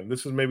deliver. Again,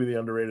 this is maybe the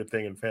underrated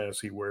thing in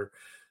fantasy where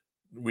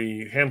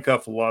we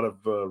handcuff a lot of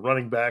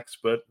running backs,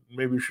 but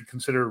maybe we should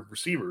consider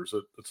receivers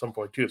at some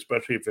point too,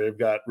 especially if they've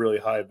got really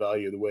high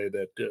value the way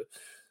that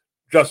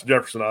Justin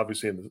Jefferson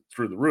obviously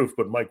through the roof,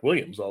 but Mike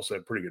Williams also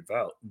had pretty good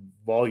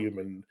volume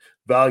and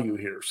value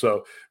here.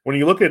 So when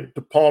you look at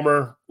the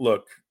Palmer,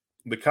 look,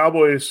 the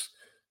Cowboys,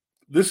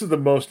 this is the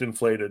most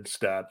inflated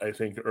stat, I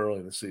think, early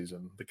in the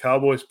season. The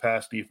Cowboys'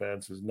 pass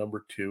defense is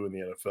number 2 in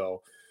the NFL.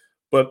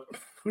 But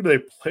who do they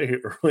play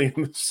early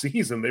in the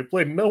season? They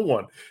played no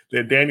one. They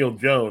had Daniel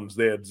Jones.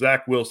 They had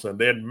Zach Wilson.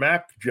 They had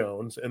Mac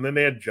Jones. And then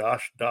they had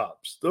Josh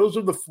Dobbs. Those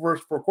are the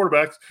first 4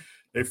 quarterbacks.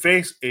 They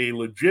face a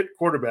legit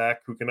quarterback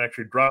who can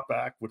actually drop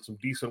back with some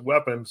decent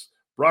weapons.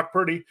 Brock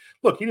Purdy,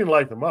 look, he didn't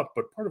light them up,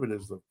 but part of it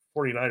is the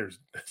 49ers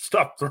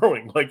stopped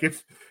throwing. Like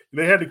if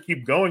they had to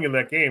keep going in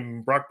that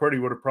game, Brock Purdy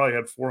would have probably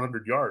had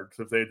 400 yards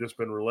if they had just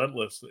been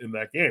relentless in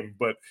that game.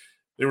 But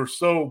they were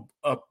so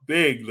up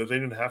big that they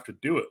didn't have to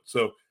do it.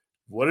 So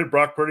what did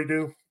Brock Purdy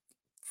do?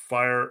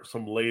 Fire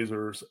some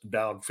lasers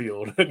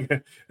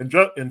downfield.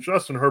 and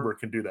Justin Herbert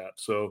can do that.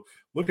 So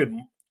look at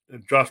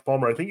Josh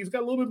Palmer. I think he's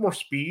got a little bit more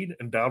speed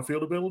and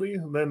downfield ability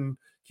than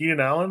Keenan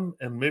Allen,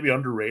 and maybe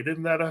underrated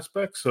in that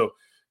aspect. So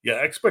yeah,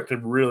 I expect a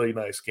really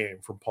nice game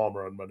from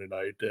Palmer on Monday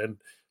night. And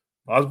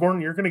Osborne,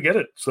 you're going to get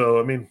it. So,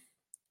 I mean,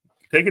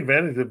 take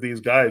advantage of these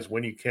guys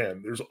when you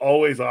can. There's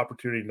always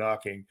opportunity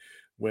knocking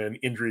when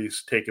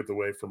injuries take it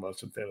away from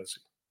us in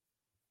fantasy.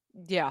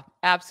 Yeah,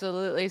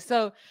 absolutely.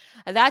 So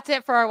that's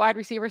it for our wide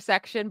receiver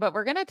section, but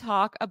we're going to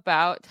talk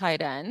about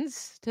tight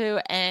ends to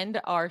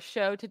end our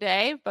show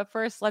today. But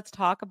first, let's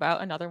talk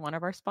about another one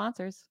of our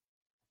sponsors.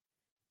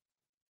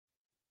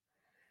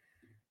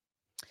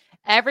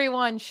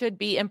 Everyone should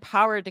be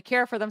empowered to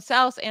care for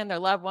themselves and their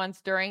loved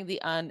ones during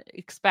the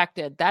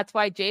unexpected. That's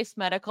why Jace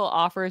Medical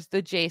offers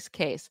the Jace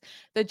case.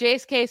 The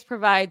Jace case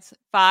provides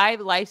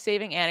 5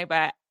 life-saving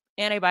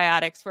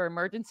antibiotics for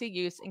emergency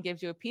use and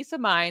gives you a peace of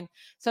mind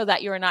so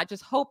that you are not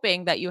just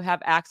hoping that you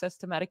have access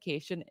to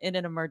medication in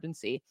an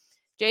emergency.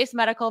 Jace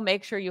Medical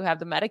makes sure you have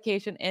the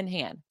medication in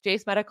hand.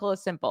 Jace Medical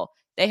is simple.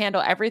 They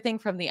handle everything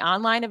from the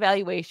online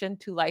evaluation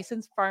to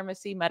licensed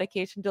pharmacy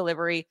medication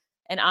delivery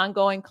and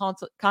ongoing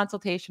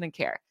consultation and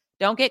care.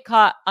 Don't get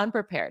caught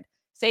unprepared.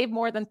 Save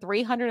more than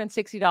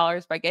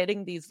 $360 by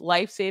getting these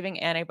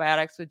life-saving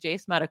antibiotics with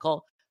Jace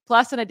Medical,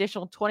 plus an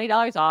additional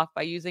 $20 off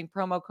by using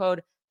promo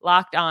code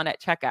Locked On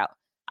at checkout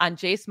on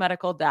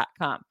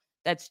jacemedical.com.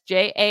 That's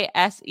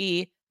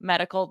JASE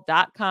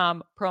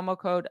medical.com, promo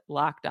code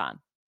Locked On.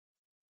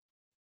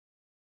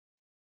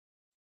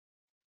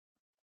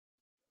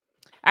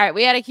 All right,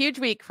 we had a huge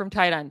week from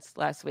tight ends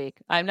last week.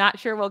 I'm not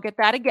sure we'll get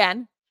that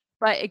again,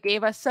 but it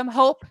gave us some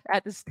hope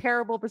at this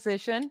terrible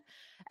position.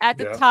 At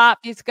the top,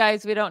 these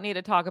guys we don't need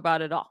to talk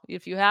about at all.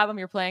 If you have them,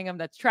 you're playing them.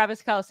 That's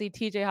Travis Kelce,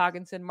 TJ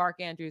Hawkinson, Mark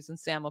Andrews, and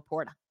Sam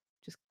Laporta.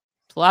 Just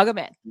plug them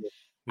in.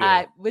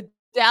 Yeah. With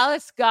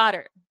Dallas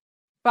Goedert,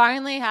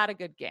 finally had a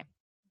good game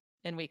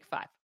in week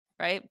 5,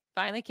 right?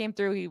 Finally came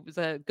through. He was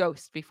a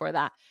ghost before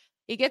that.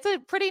 He gets a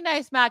pretty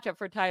nice matchup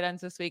for tight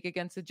ends this week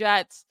against the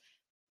Jets.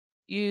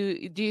 Do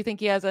you think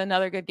he has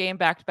another good game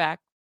back-to-back?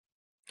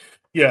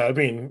 Yeah, I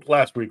mean,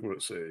 last week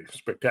was a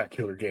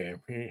spectacular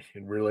game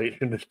in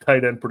relation to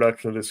tight end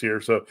production this year.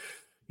 So,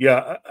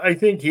 yeah, I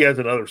think he has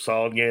another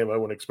solid game. I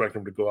wouldn't expect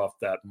him to go off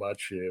that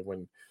much.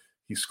 When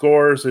he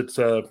scores, it's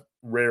a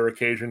rare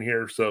occasion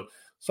here. So,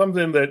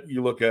 something that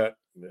you look at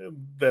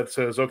that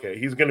says, okay,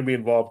 he's going to be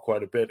involved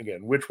quite a bit.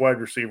 Again, which wide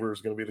receiver is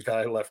going to be the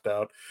guy left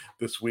out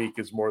this week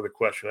is more the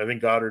question. I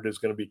think Goddard is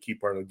going to be a key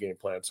part of the game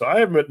plan. So, I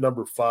have him at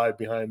number 5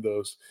 behind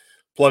those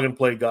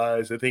plug-and-play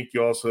guys. I think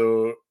you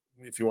also,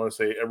 if you want to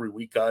say every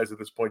week guys at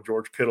this point,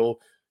 George Kittle,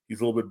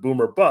 he's a little bit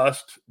boomer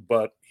bust,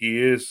 but he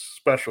is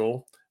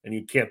special, and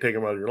you can't take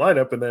him out of your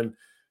lineup. And then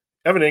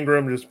Evan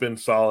Ingram has been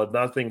solid,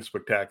 nothing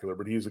spectacular,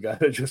 but he's a guy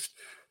that just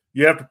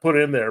you have to put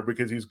in there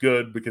because he's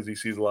good, because he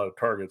sees a lot of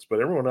targets.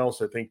 But everyone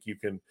else, I think you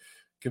can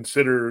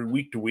consider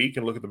week to week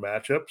and look at the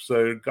matchups.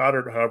 So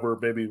Goddard, however,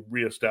 maybe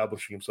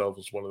reestablishing himself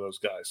as one of those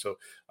guys. So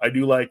I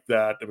do like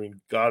that. I mean,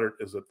 Goddard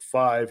is at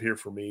 5 here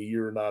for me.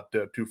 You're not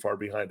too far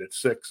behind at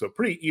 6. So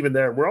pretty even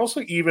there. We're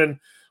also even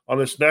on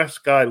this next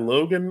guy,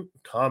 Logan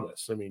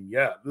Thomas. I mean,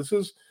 yeah, this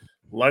is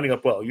lining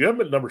up well. You have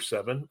him at number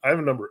 7. I have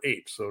him number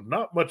 8. So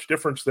not much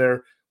difference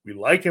there. We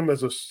like him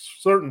as a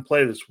certain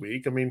play this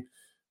week. I mean,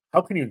 how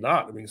can you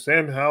not? I mean,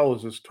 Sam Howell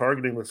is just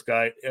targeting this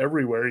guy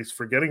everywhere. He's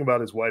forgetting about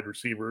his wide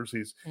receivers.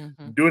 He's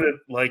doing it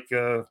like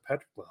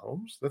Patrick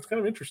Mahomes. That's kind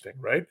of interesting,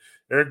 right?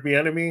 Eric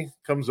Bieniemy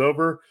comes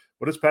over.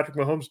 What does Patrick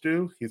Mahomes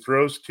do? He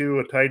throws to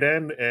a tight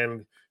end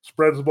and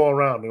spreads the ball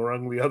around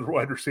the other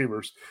wide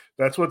receivers.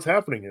 That's what's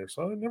happening here.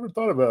 So I never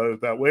thought about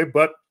it that way,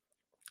 but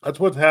that's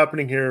what's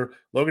happening here.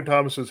 Logan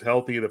Thomas is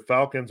healthy. The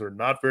Falcons are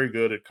not very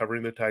good at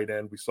covering the tight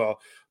end. We saw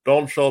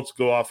Dalton Schultz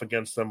go off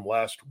against them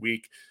last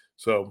week.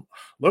 So,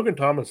 Logan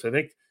Thomas, I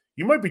think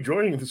you might be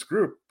joining this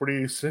group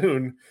pretty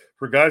soon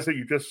for guys that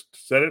you just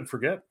set it and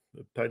forget,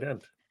 the tight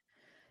end.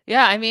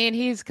 Yeah, I mean,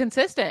 he's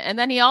consistent. And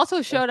then he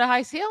also showed a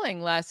high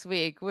ceiling last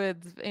week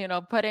with,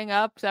 putting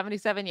up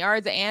 77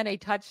 yards and a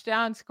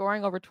touchdown,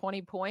 scoring over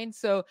 20 points.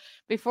 So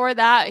before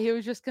that, he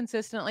was just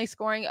consistently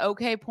scoring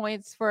okay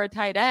points for a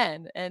tight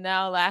end. And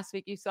now last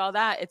week you saw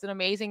that. It's an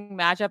amazing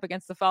matchup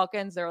against the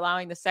Falcons. They're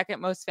allowing the second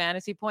most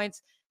fantasy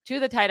points to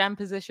the tight end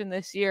position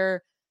this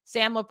year.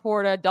 Sam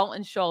Laporta,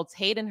 Dalton Schultz,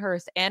 Hayden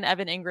Hurst, and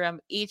Evan Ingram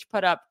each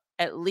put up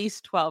at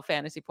least 12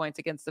 fantasy points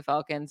against the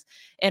Falcons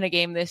in a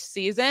game this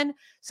season.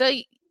 So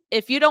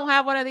if you don't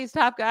have one of these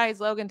top guys,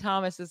 Logan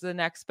Thomas is the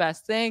next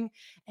best thing.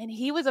 And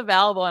he was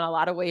available in a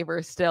lot of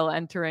waivers still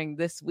entering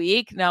this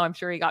week. Now, I'm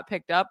sure he got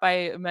picked up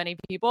by many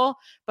people,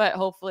 but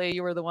hopefully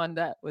you were the one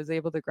that was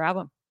able to grab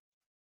him.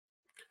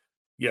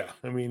 Yeah,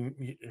 I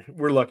mean,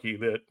 we're lucky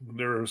that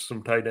there are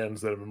some tight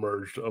ends that have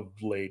emerged of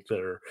late that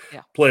are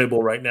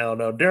playable right now.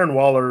 Now, Darren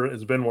Waller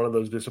has been one of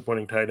those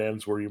disappointing tight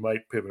ends where you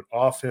might pivot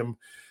off him.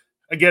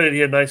 I get it. He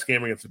had a nice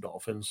game against the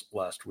Dolphins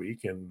last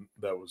week, and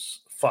that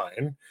was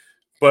fine.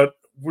 But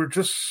we're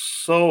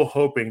just so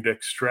hoping to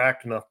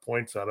extract enough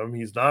points out of him.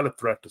 He's not a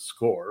threat to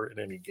score in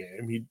any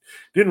game. He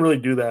didn't really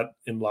do that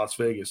in Las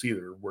Vegas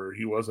either, where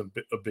he wasn't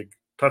a big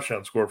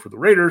touchdown scorer for the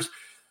Raiders.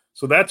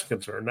 So that's a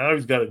concern. Now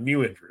he's got a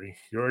new injury.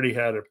 He already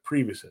had a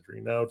previous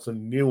injury. Now it's a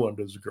new one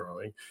that's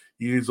growing.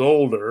 He's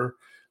older.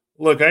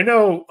 Look, I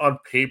know on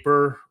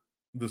paper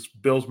this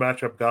Bills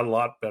matchup got a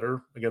lot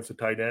better against the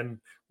tight end.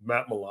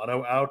 Matt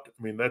Milano out.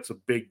 I mean, that's a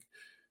big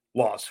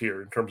loss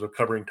here in terms of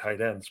covering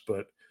tight ends.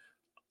 But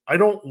I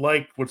don't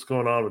like what's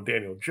going on with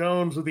Daniel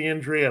Jones with the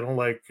injury. I don't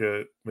like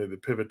maybe the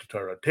pivot to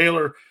Tyrod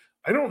Taylor.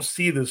 I don't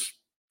see this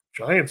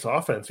Giants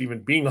offense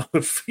even being on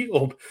the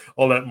field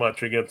all that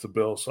much against the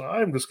Bills. So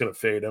I'm just going to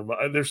fade him.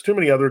 There's too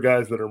many other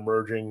guys that are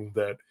emerging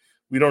that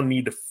we don't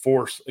need to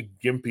force a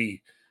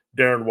gimpy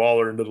Darren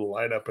Waller into the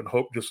lineup and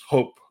hope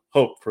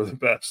for the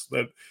best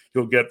that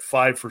he'll get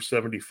 5 for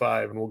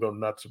 75 and we'll go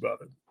nuts about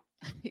it.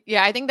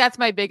 Yeah, I think that's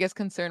my biggest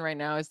concern right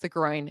now is the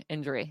groin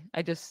injury.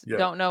 I just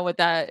don't know what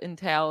that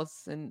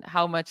entails and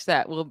how much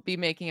that will be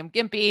making him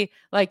gimpy,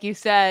 like you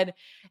said.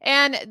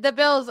 And the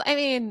Bills, I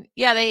mean,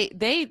 yeah,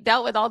 they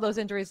dealt with all those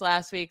injuries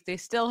last week. They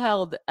still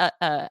held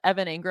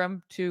Evan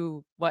Ingram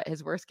to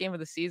his worst game of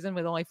the season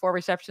with only 4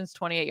 receptions,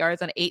 28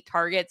 yards on 8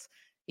 targets.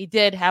 He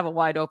did have a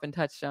wide open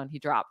touchdown he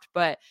dropped,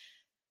 but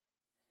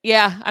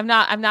yeah, I'm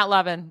not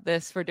loving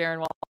this for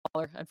Darren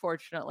Waller,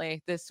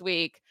 unfortunately, this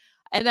week.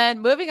 And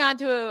then moving on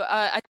to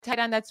a tight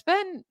end that's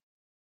been,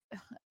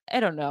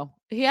 I don't know.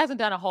 He hasn't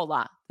done a whole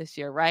lot this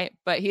year, right?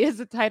 But he is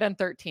a tight end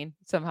 13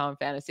 somehow in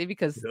fantasy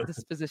because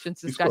this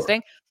position's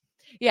disgusting.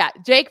 Yeah,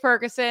 Jake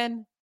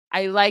Ferguson.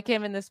 I like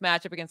him in this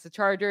matchup against the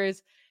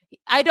Chargers.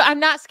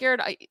 I'm not scared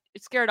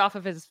off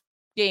of his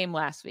game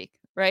last week,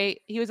 right?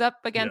 He was up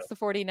against the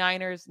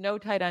 49ers. No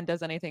tight end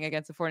does anything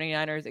against the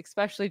 49ers,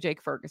 especially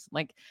Jake Ferguson.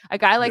 Like a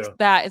guy like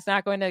that is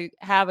not going to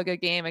have a good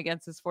game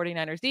against this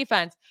 49ers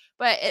defense.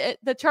 But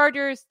the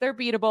Chargers, they're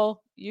beatable.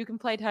 You can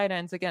play tight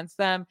ends against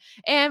them.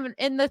 And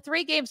in the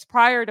 3 games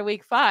prior to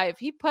week 5,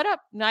 he put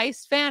up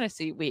nice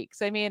fantasy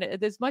weeks. I mean,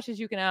 as much as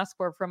you can ask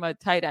for from a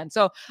tight end.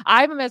 So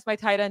I have him as my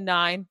tight end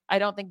 9. I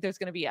don't think there's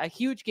going to be a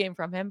huge game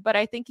from him, but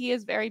I think he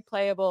is very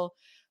playable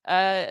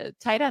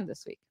tight end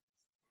this week.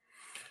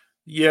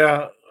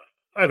 Yeah,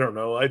 I don't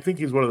know. I think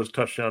he's one of those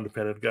touchdown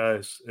dependent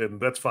guys, and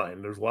that's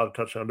fine. There's a lot of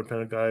touchdown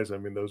dependent guys. I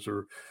mean, those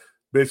are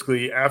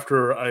basically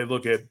after I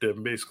look at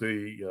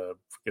I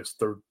guess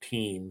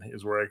 13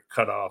 is where I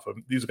cut off.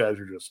 These guys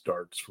are just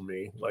starts for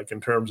me. Like in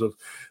terms of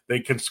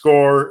they can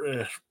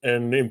score,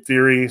 and in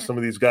theory, some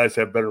of these guys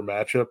have better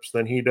matchups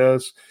than he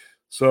does.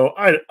 So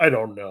I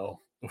don't know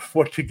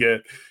what to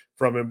get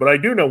from him, but I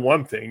do know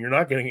one thing: you're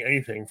not getting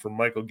anything from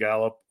Michael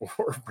Gallup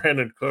or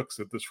Brandon Cooks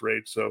at this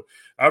rate. So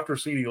after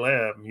CeeDee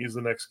Lamb, he's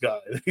the next guy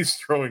that he's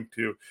throwing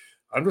to.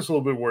 I'm just a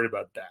little bit worried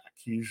about Dak.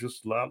 He's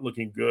just not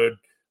looking good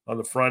on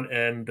the front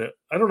end.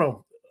 I don't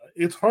know.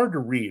 It's hard to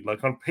read.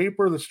 Like on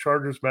paper, this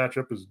Chargers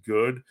matchup is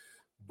good,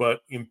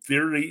 but in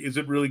theory, is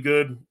it really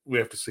good? We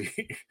have to see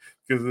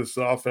because this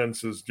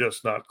offense is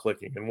just not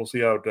clicking, and we'll see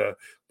how it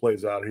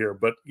plays out here.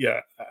 But yeah,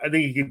 I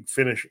think he can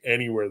finish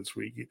anywhere this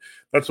week.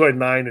 That's why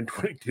 9 and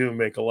 22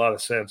 make a lot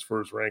of sense for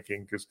his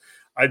ranking because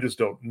I just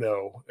don't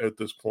know at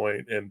this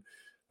point. And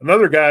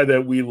another guy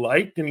that we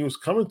liked, and he was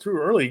coming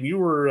through early, and you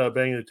were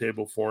banging the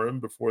table for him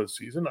before the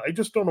season. I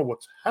just don't know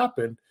what's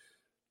happened.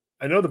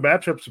 I know the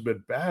matchups have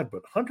been bad,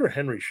 but Hunter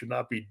Henry should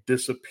not be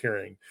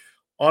disappearing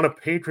on a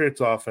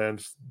Patriots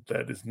offense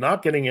that is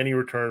not getting any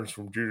returns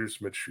from Juju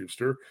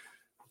Smith-Schuster.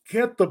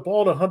 Get the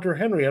ball to Hunter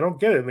Henry. I don't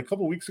get it. And a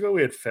couple of weeks ago,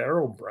 we had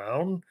Pharaoh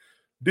Brown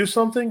do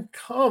something.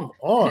 Come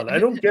on. I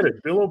don't get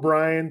it. Bill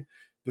O'Brien,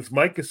 this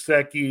Mike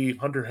Gesicki,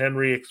 Hunter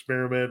Henry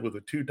experiment with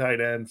the 2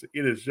 tight ends,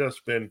 it has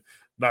just been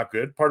not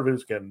good. Part of it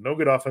is, again, no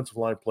good offensive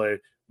line play.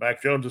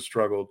 Mac Jones has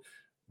struggled.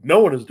 No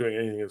one is doing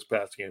anything in this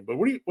past game. But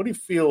what do you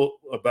feel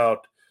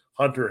about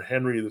Hunter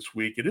Henry this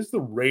week? It is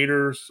the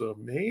Raiders, so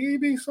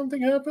maybe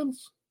something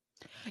happens.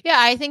 Yeah,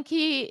 I think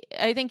he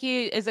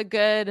is a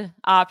good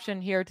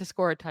option here to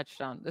score a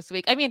touchdown this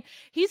week. I mean,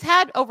 he's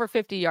had over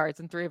 50 yards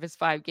in 3 of his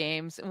 5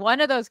 games.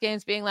 One of those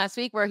games being last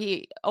week where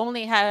he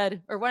only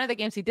had, or one of the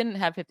games he didn't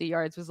have 50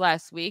 yards was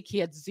last week. He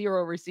had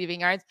 0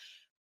 receiving yards.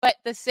 But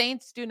the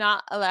Saints do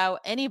not allow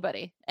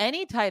anybody,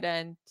 any tight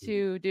end,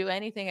 to do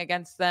anything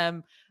against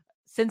them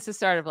since the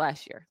start of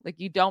last year. Like,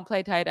 you don't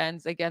play tight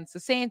ends against the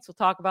Saints. We'll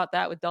talk about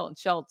that with Dalton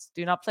Schultz.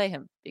 Do not play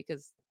him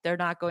because they're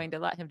not going to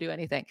let him do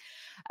anything.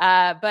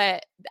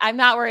 But I'm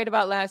not worried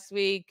about last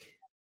week.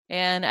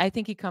 And I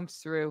think he comes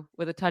through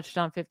with a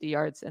touchdown, 50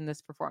 yards in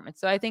this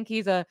performance. So I think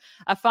he's a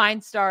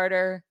fine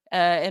starter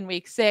in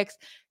week 6.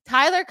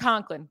 Tyler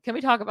Conklin, can we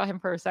talk about him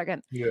for a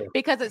second? Yeah.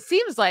 Because it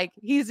seems like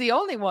he's the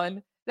only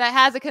one that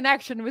has a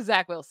connection with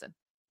Zach Wilson.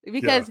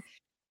 Because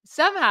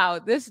somehow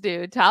this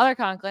dude, Tyler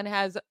Conklin,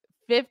 has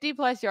 50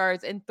 plus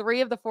yards in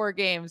 3 of the 4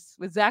 games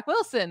with Zach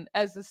Wilson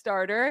as the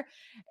starter.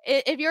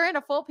 If you're in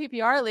a full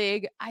PPR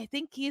league, I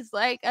think he's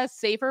like a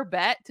safer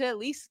bet to at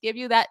least give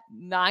you that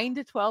 9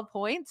 to 12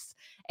 points.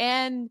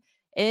 And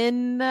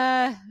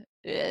I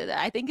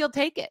think you'll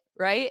take it,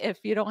 right? If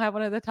you don't have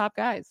one of the top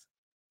guys.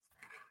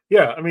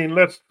 Yeah, I mean,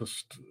 that's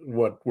just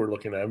what we're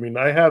looking at. I mean,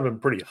 I have him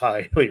pretty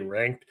highly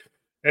ranked,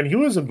 and he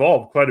was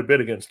involved quite a bit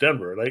against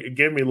Denver. And it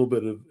gave me a little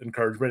bit of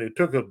encouragement. It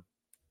took a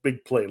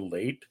big play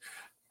late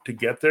to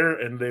get there,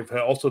 and they've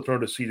also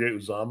thrown to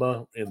CJ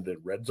Uzama in the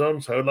red zone.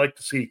 So I would like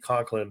to see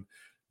Conklin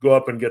go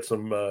up and get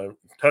some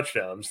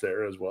touchdowns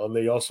there as well. And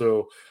they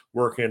also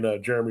work in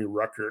Jeremy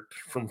Ruckert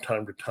from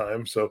time to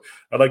time. So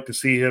I'd like to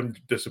see him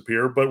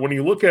disappear. But when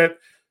you look at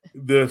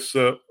this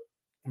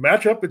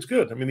matchup, it's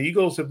good. I mean, the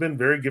Eagles have been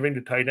very giving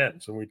to tight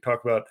ends. And we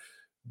talk about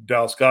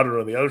Dallas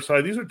Goedert on the other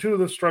side. These are 2 of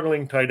the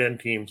struggling tight end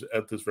teams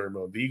at this very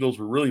moment. The Eagles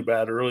were really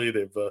bad early.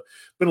 They've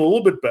been a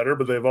little bit better,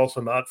 but they've also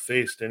not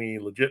faced any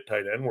legit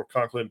tight end where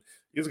Conklin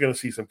is going to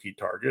see some key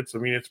targets. I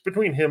mean, it's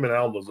between him and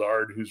Al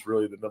Lazard, who's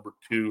really the number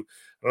 2.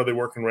 I know they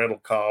work in Randall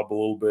Cobb a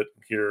little bit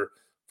here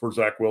for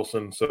Zach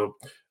Wilson. So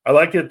I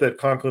like it that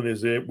Conklin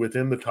is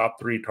within the top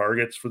 3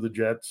 targets for the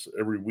Jets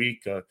every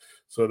week.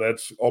 So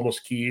that's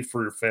almost key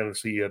for your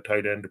fantasy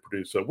tight end to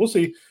produce. So we'll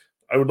see.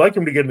 I would like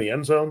him to get in the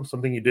end zone,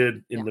 something he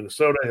did in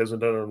Minnesota, hasn't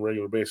done on a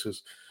regular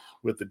basis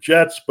with the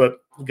Jets. But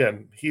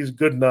again, he's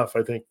good enough,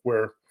 I think,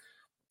 where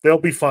they'll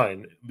be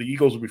fine. The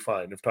Eagles will be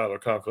fine if Tyler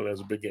Conklin has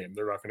a big game.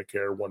 They're not going to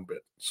care one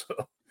bit. So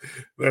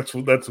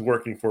that's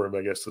working for him,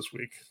 I guess, this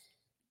week.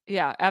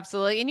 Yeah,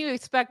 absolutely. And you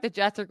expect the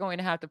Jets are going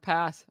to have to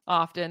pass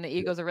often. The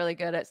Eagles are really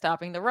good at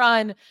stopping the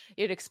run.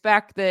 You'd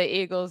expect the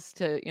Eagles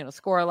to,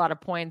 score a lot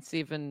of points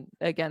even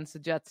against the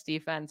Jets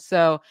defense.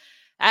 So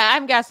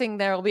I'm guessing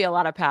there will be a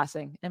lot of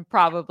passing and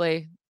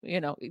probably,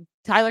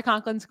 Tyler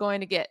Conklin's going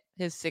to get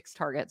his 6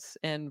 targets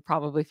and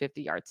probably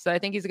 50 yards. So I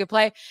think he's a good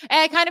play. And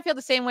I kind of feel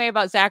the same way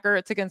about Zach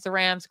Ertz against the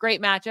Rams.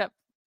 Great matchup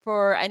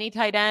for any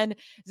tight end.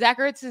 Zach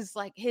Ertz is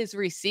like, his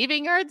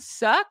receiving yards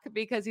suck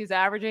because he's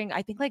averaging,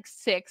 I think, like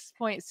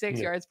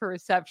 6.6 yards per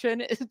reception.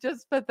 It's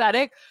just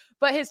pathetic,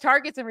 but his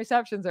targets and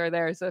receptions are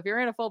there. So if you're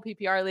in a full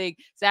PPR league,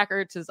 Zach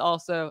Ertz is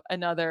also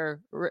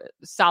another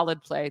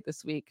solid play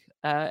this week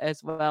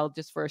as well,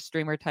 just for a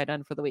streamer tight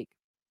end for the week.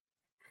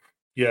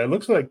 Yeah, it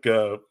looks like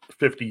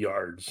 50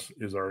 yards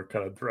is our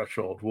kind of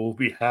threshold. We'll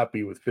be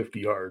happy with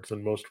 50 yards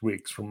in most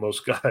weeks from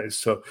most guys.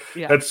 So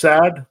that's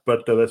sad,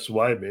 but that's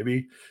why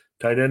maybe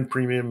tight end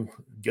premium,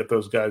 get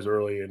those guys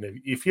early.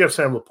 And if you have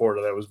Sam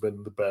Laporta, that has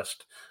been the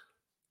best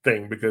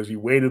thing because you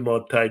waited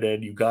on tight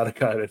end. You got a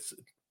guy that's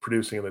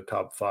producing in the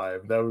top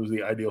 5. That was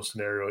the ideal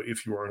scenario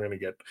if you weren't going to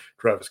get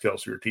Travis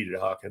Kelce or TJ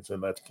Hawkins,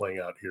 and that's playing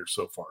out here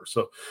so far.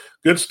 So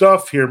good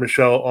stuff here,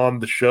 Michelle, on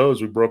the show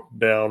as we broke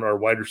down our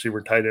wide receiver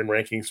and tight end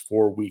rankings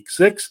for week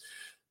 6.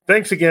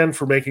 Thanks again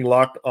for making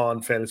Locked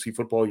On Fantasy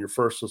Football your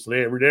first listen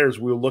every day as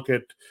we'll look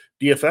at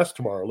DFS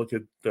tomorrow, look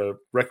at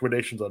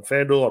recommendations on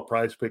FanDuel, our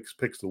prize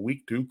picks the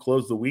week 2,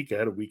 close the week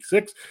ahead of week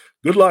 6.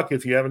 Good luck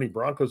if you have any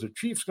Broncos or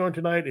Chiefs going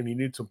tonight and you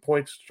need some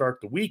points to start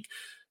the week.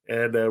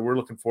 And we're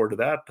looking forward to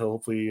that.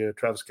 Hopefully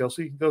Travis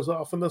Kelce goes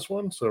off in this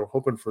one. So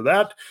hoping for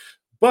that.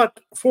 But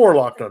for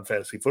Locked On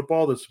Fantasy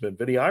Football, this has been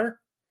Vinny Iyer.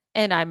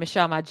 And I'm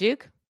Michelle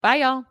Majuk. Bye,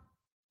 y'all.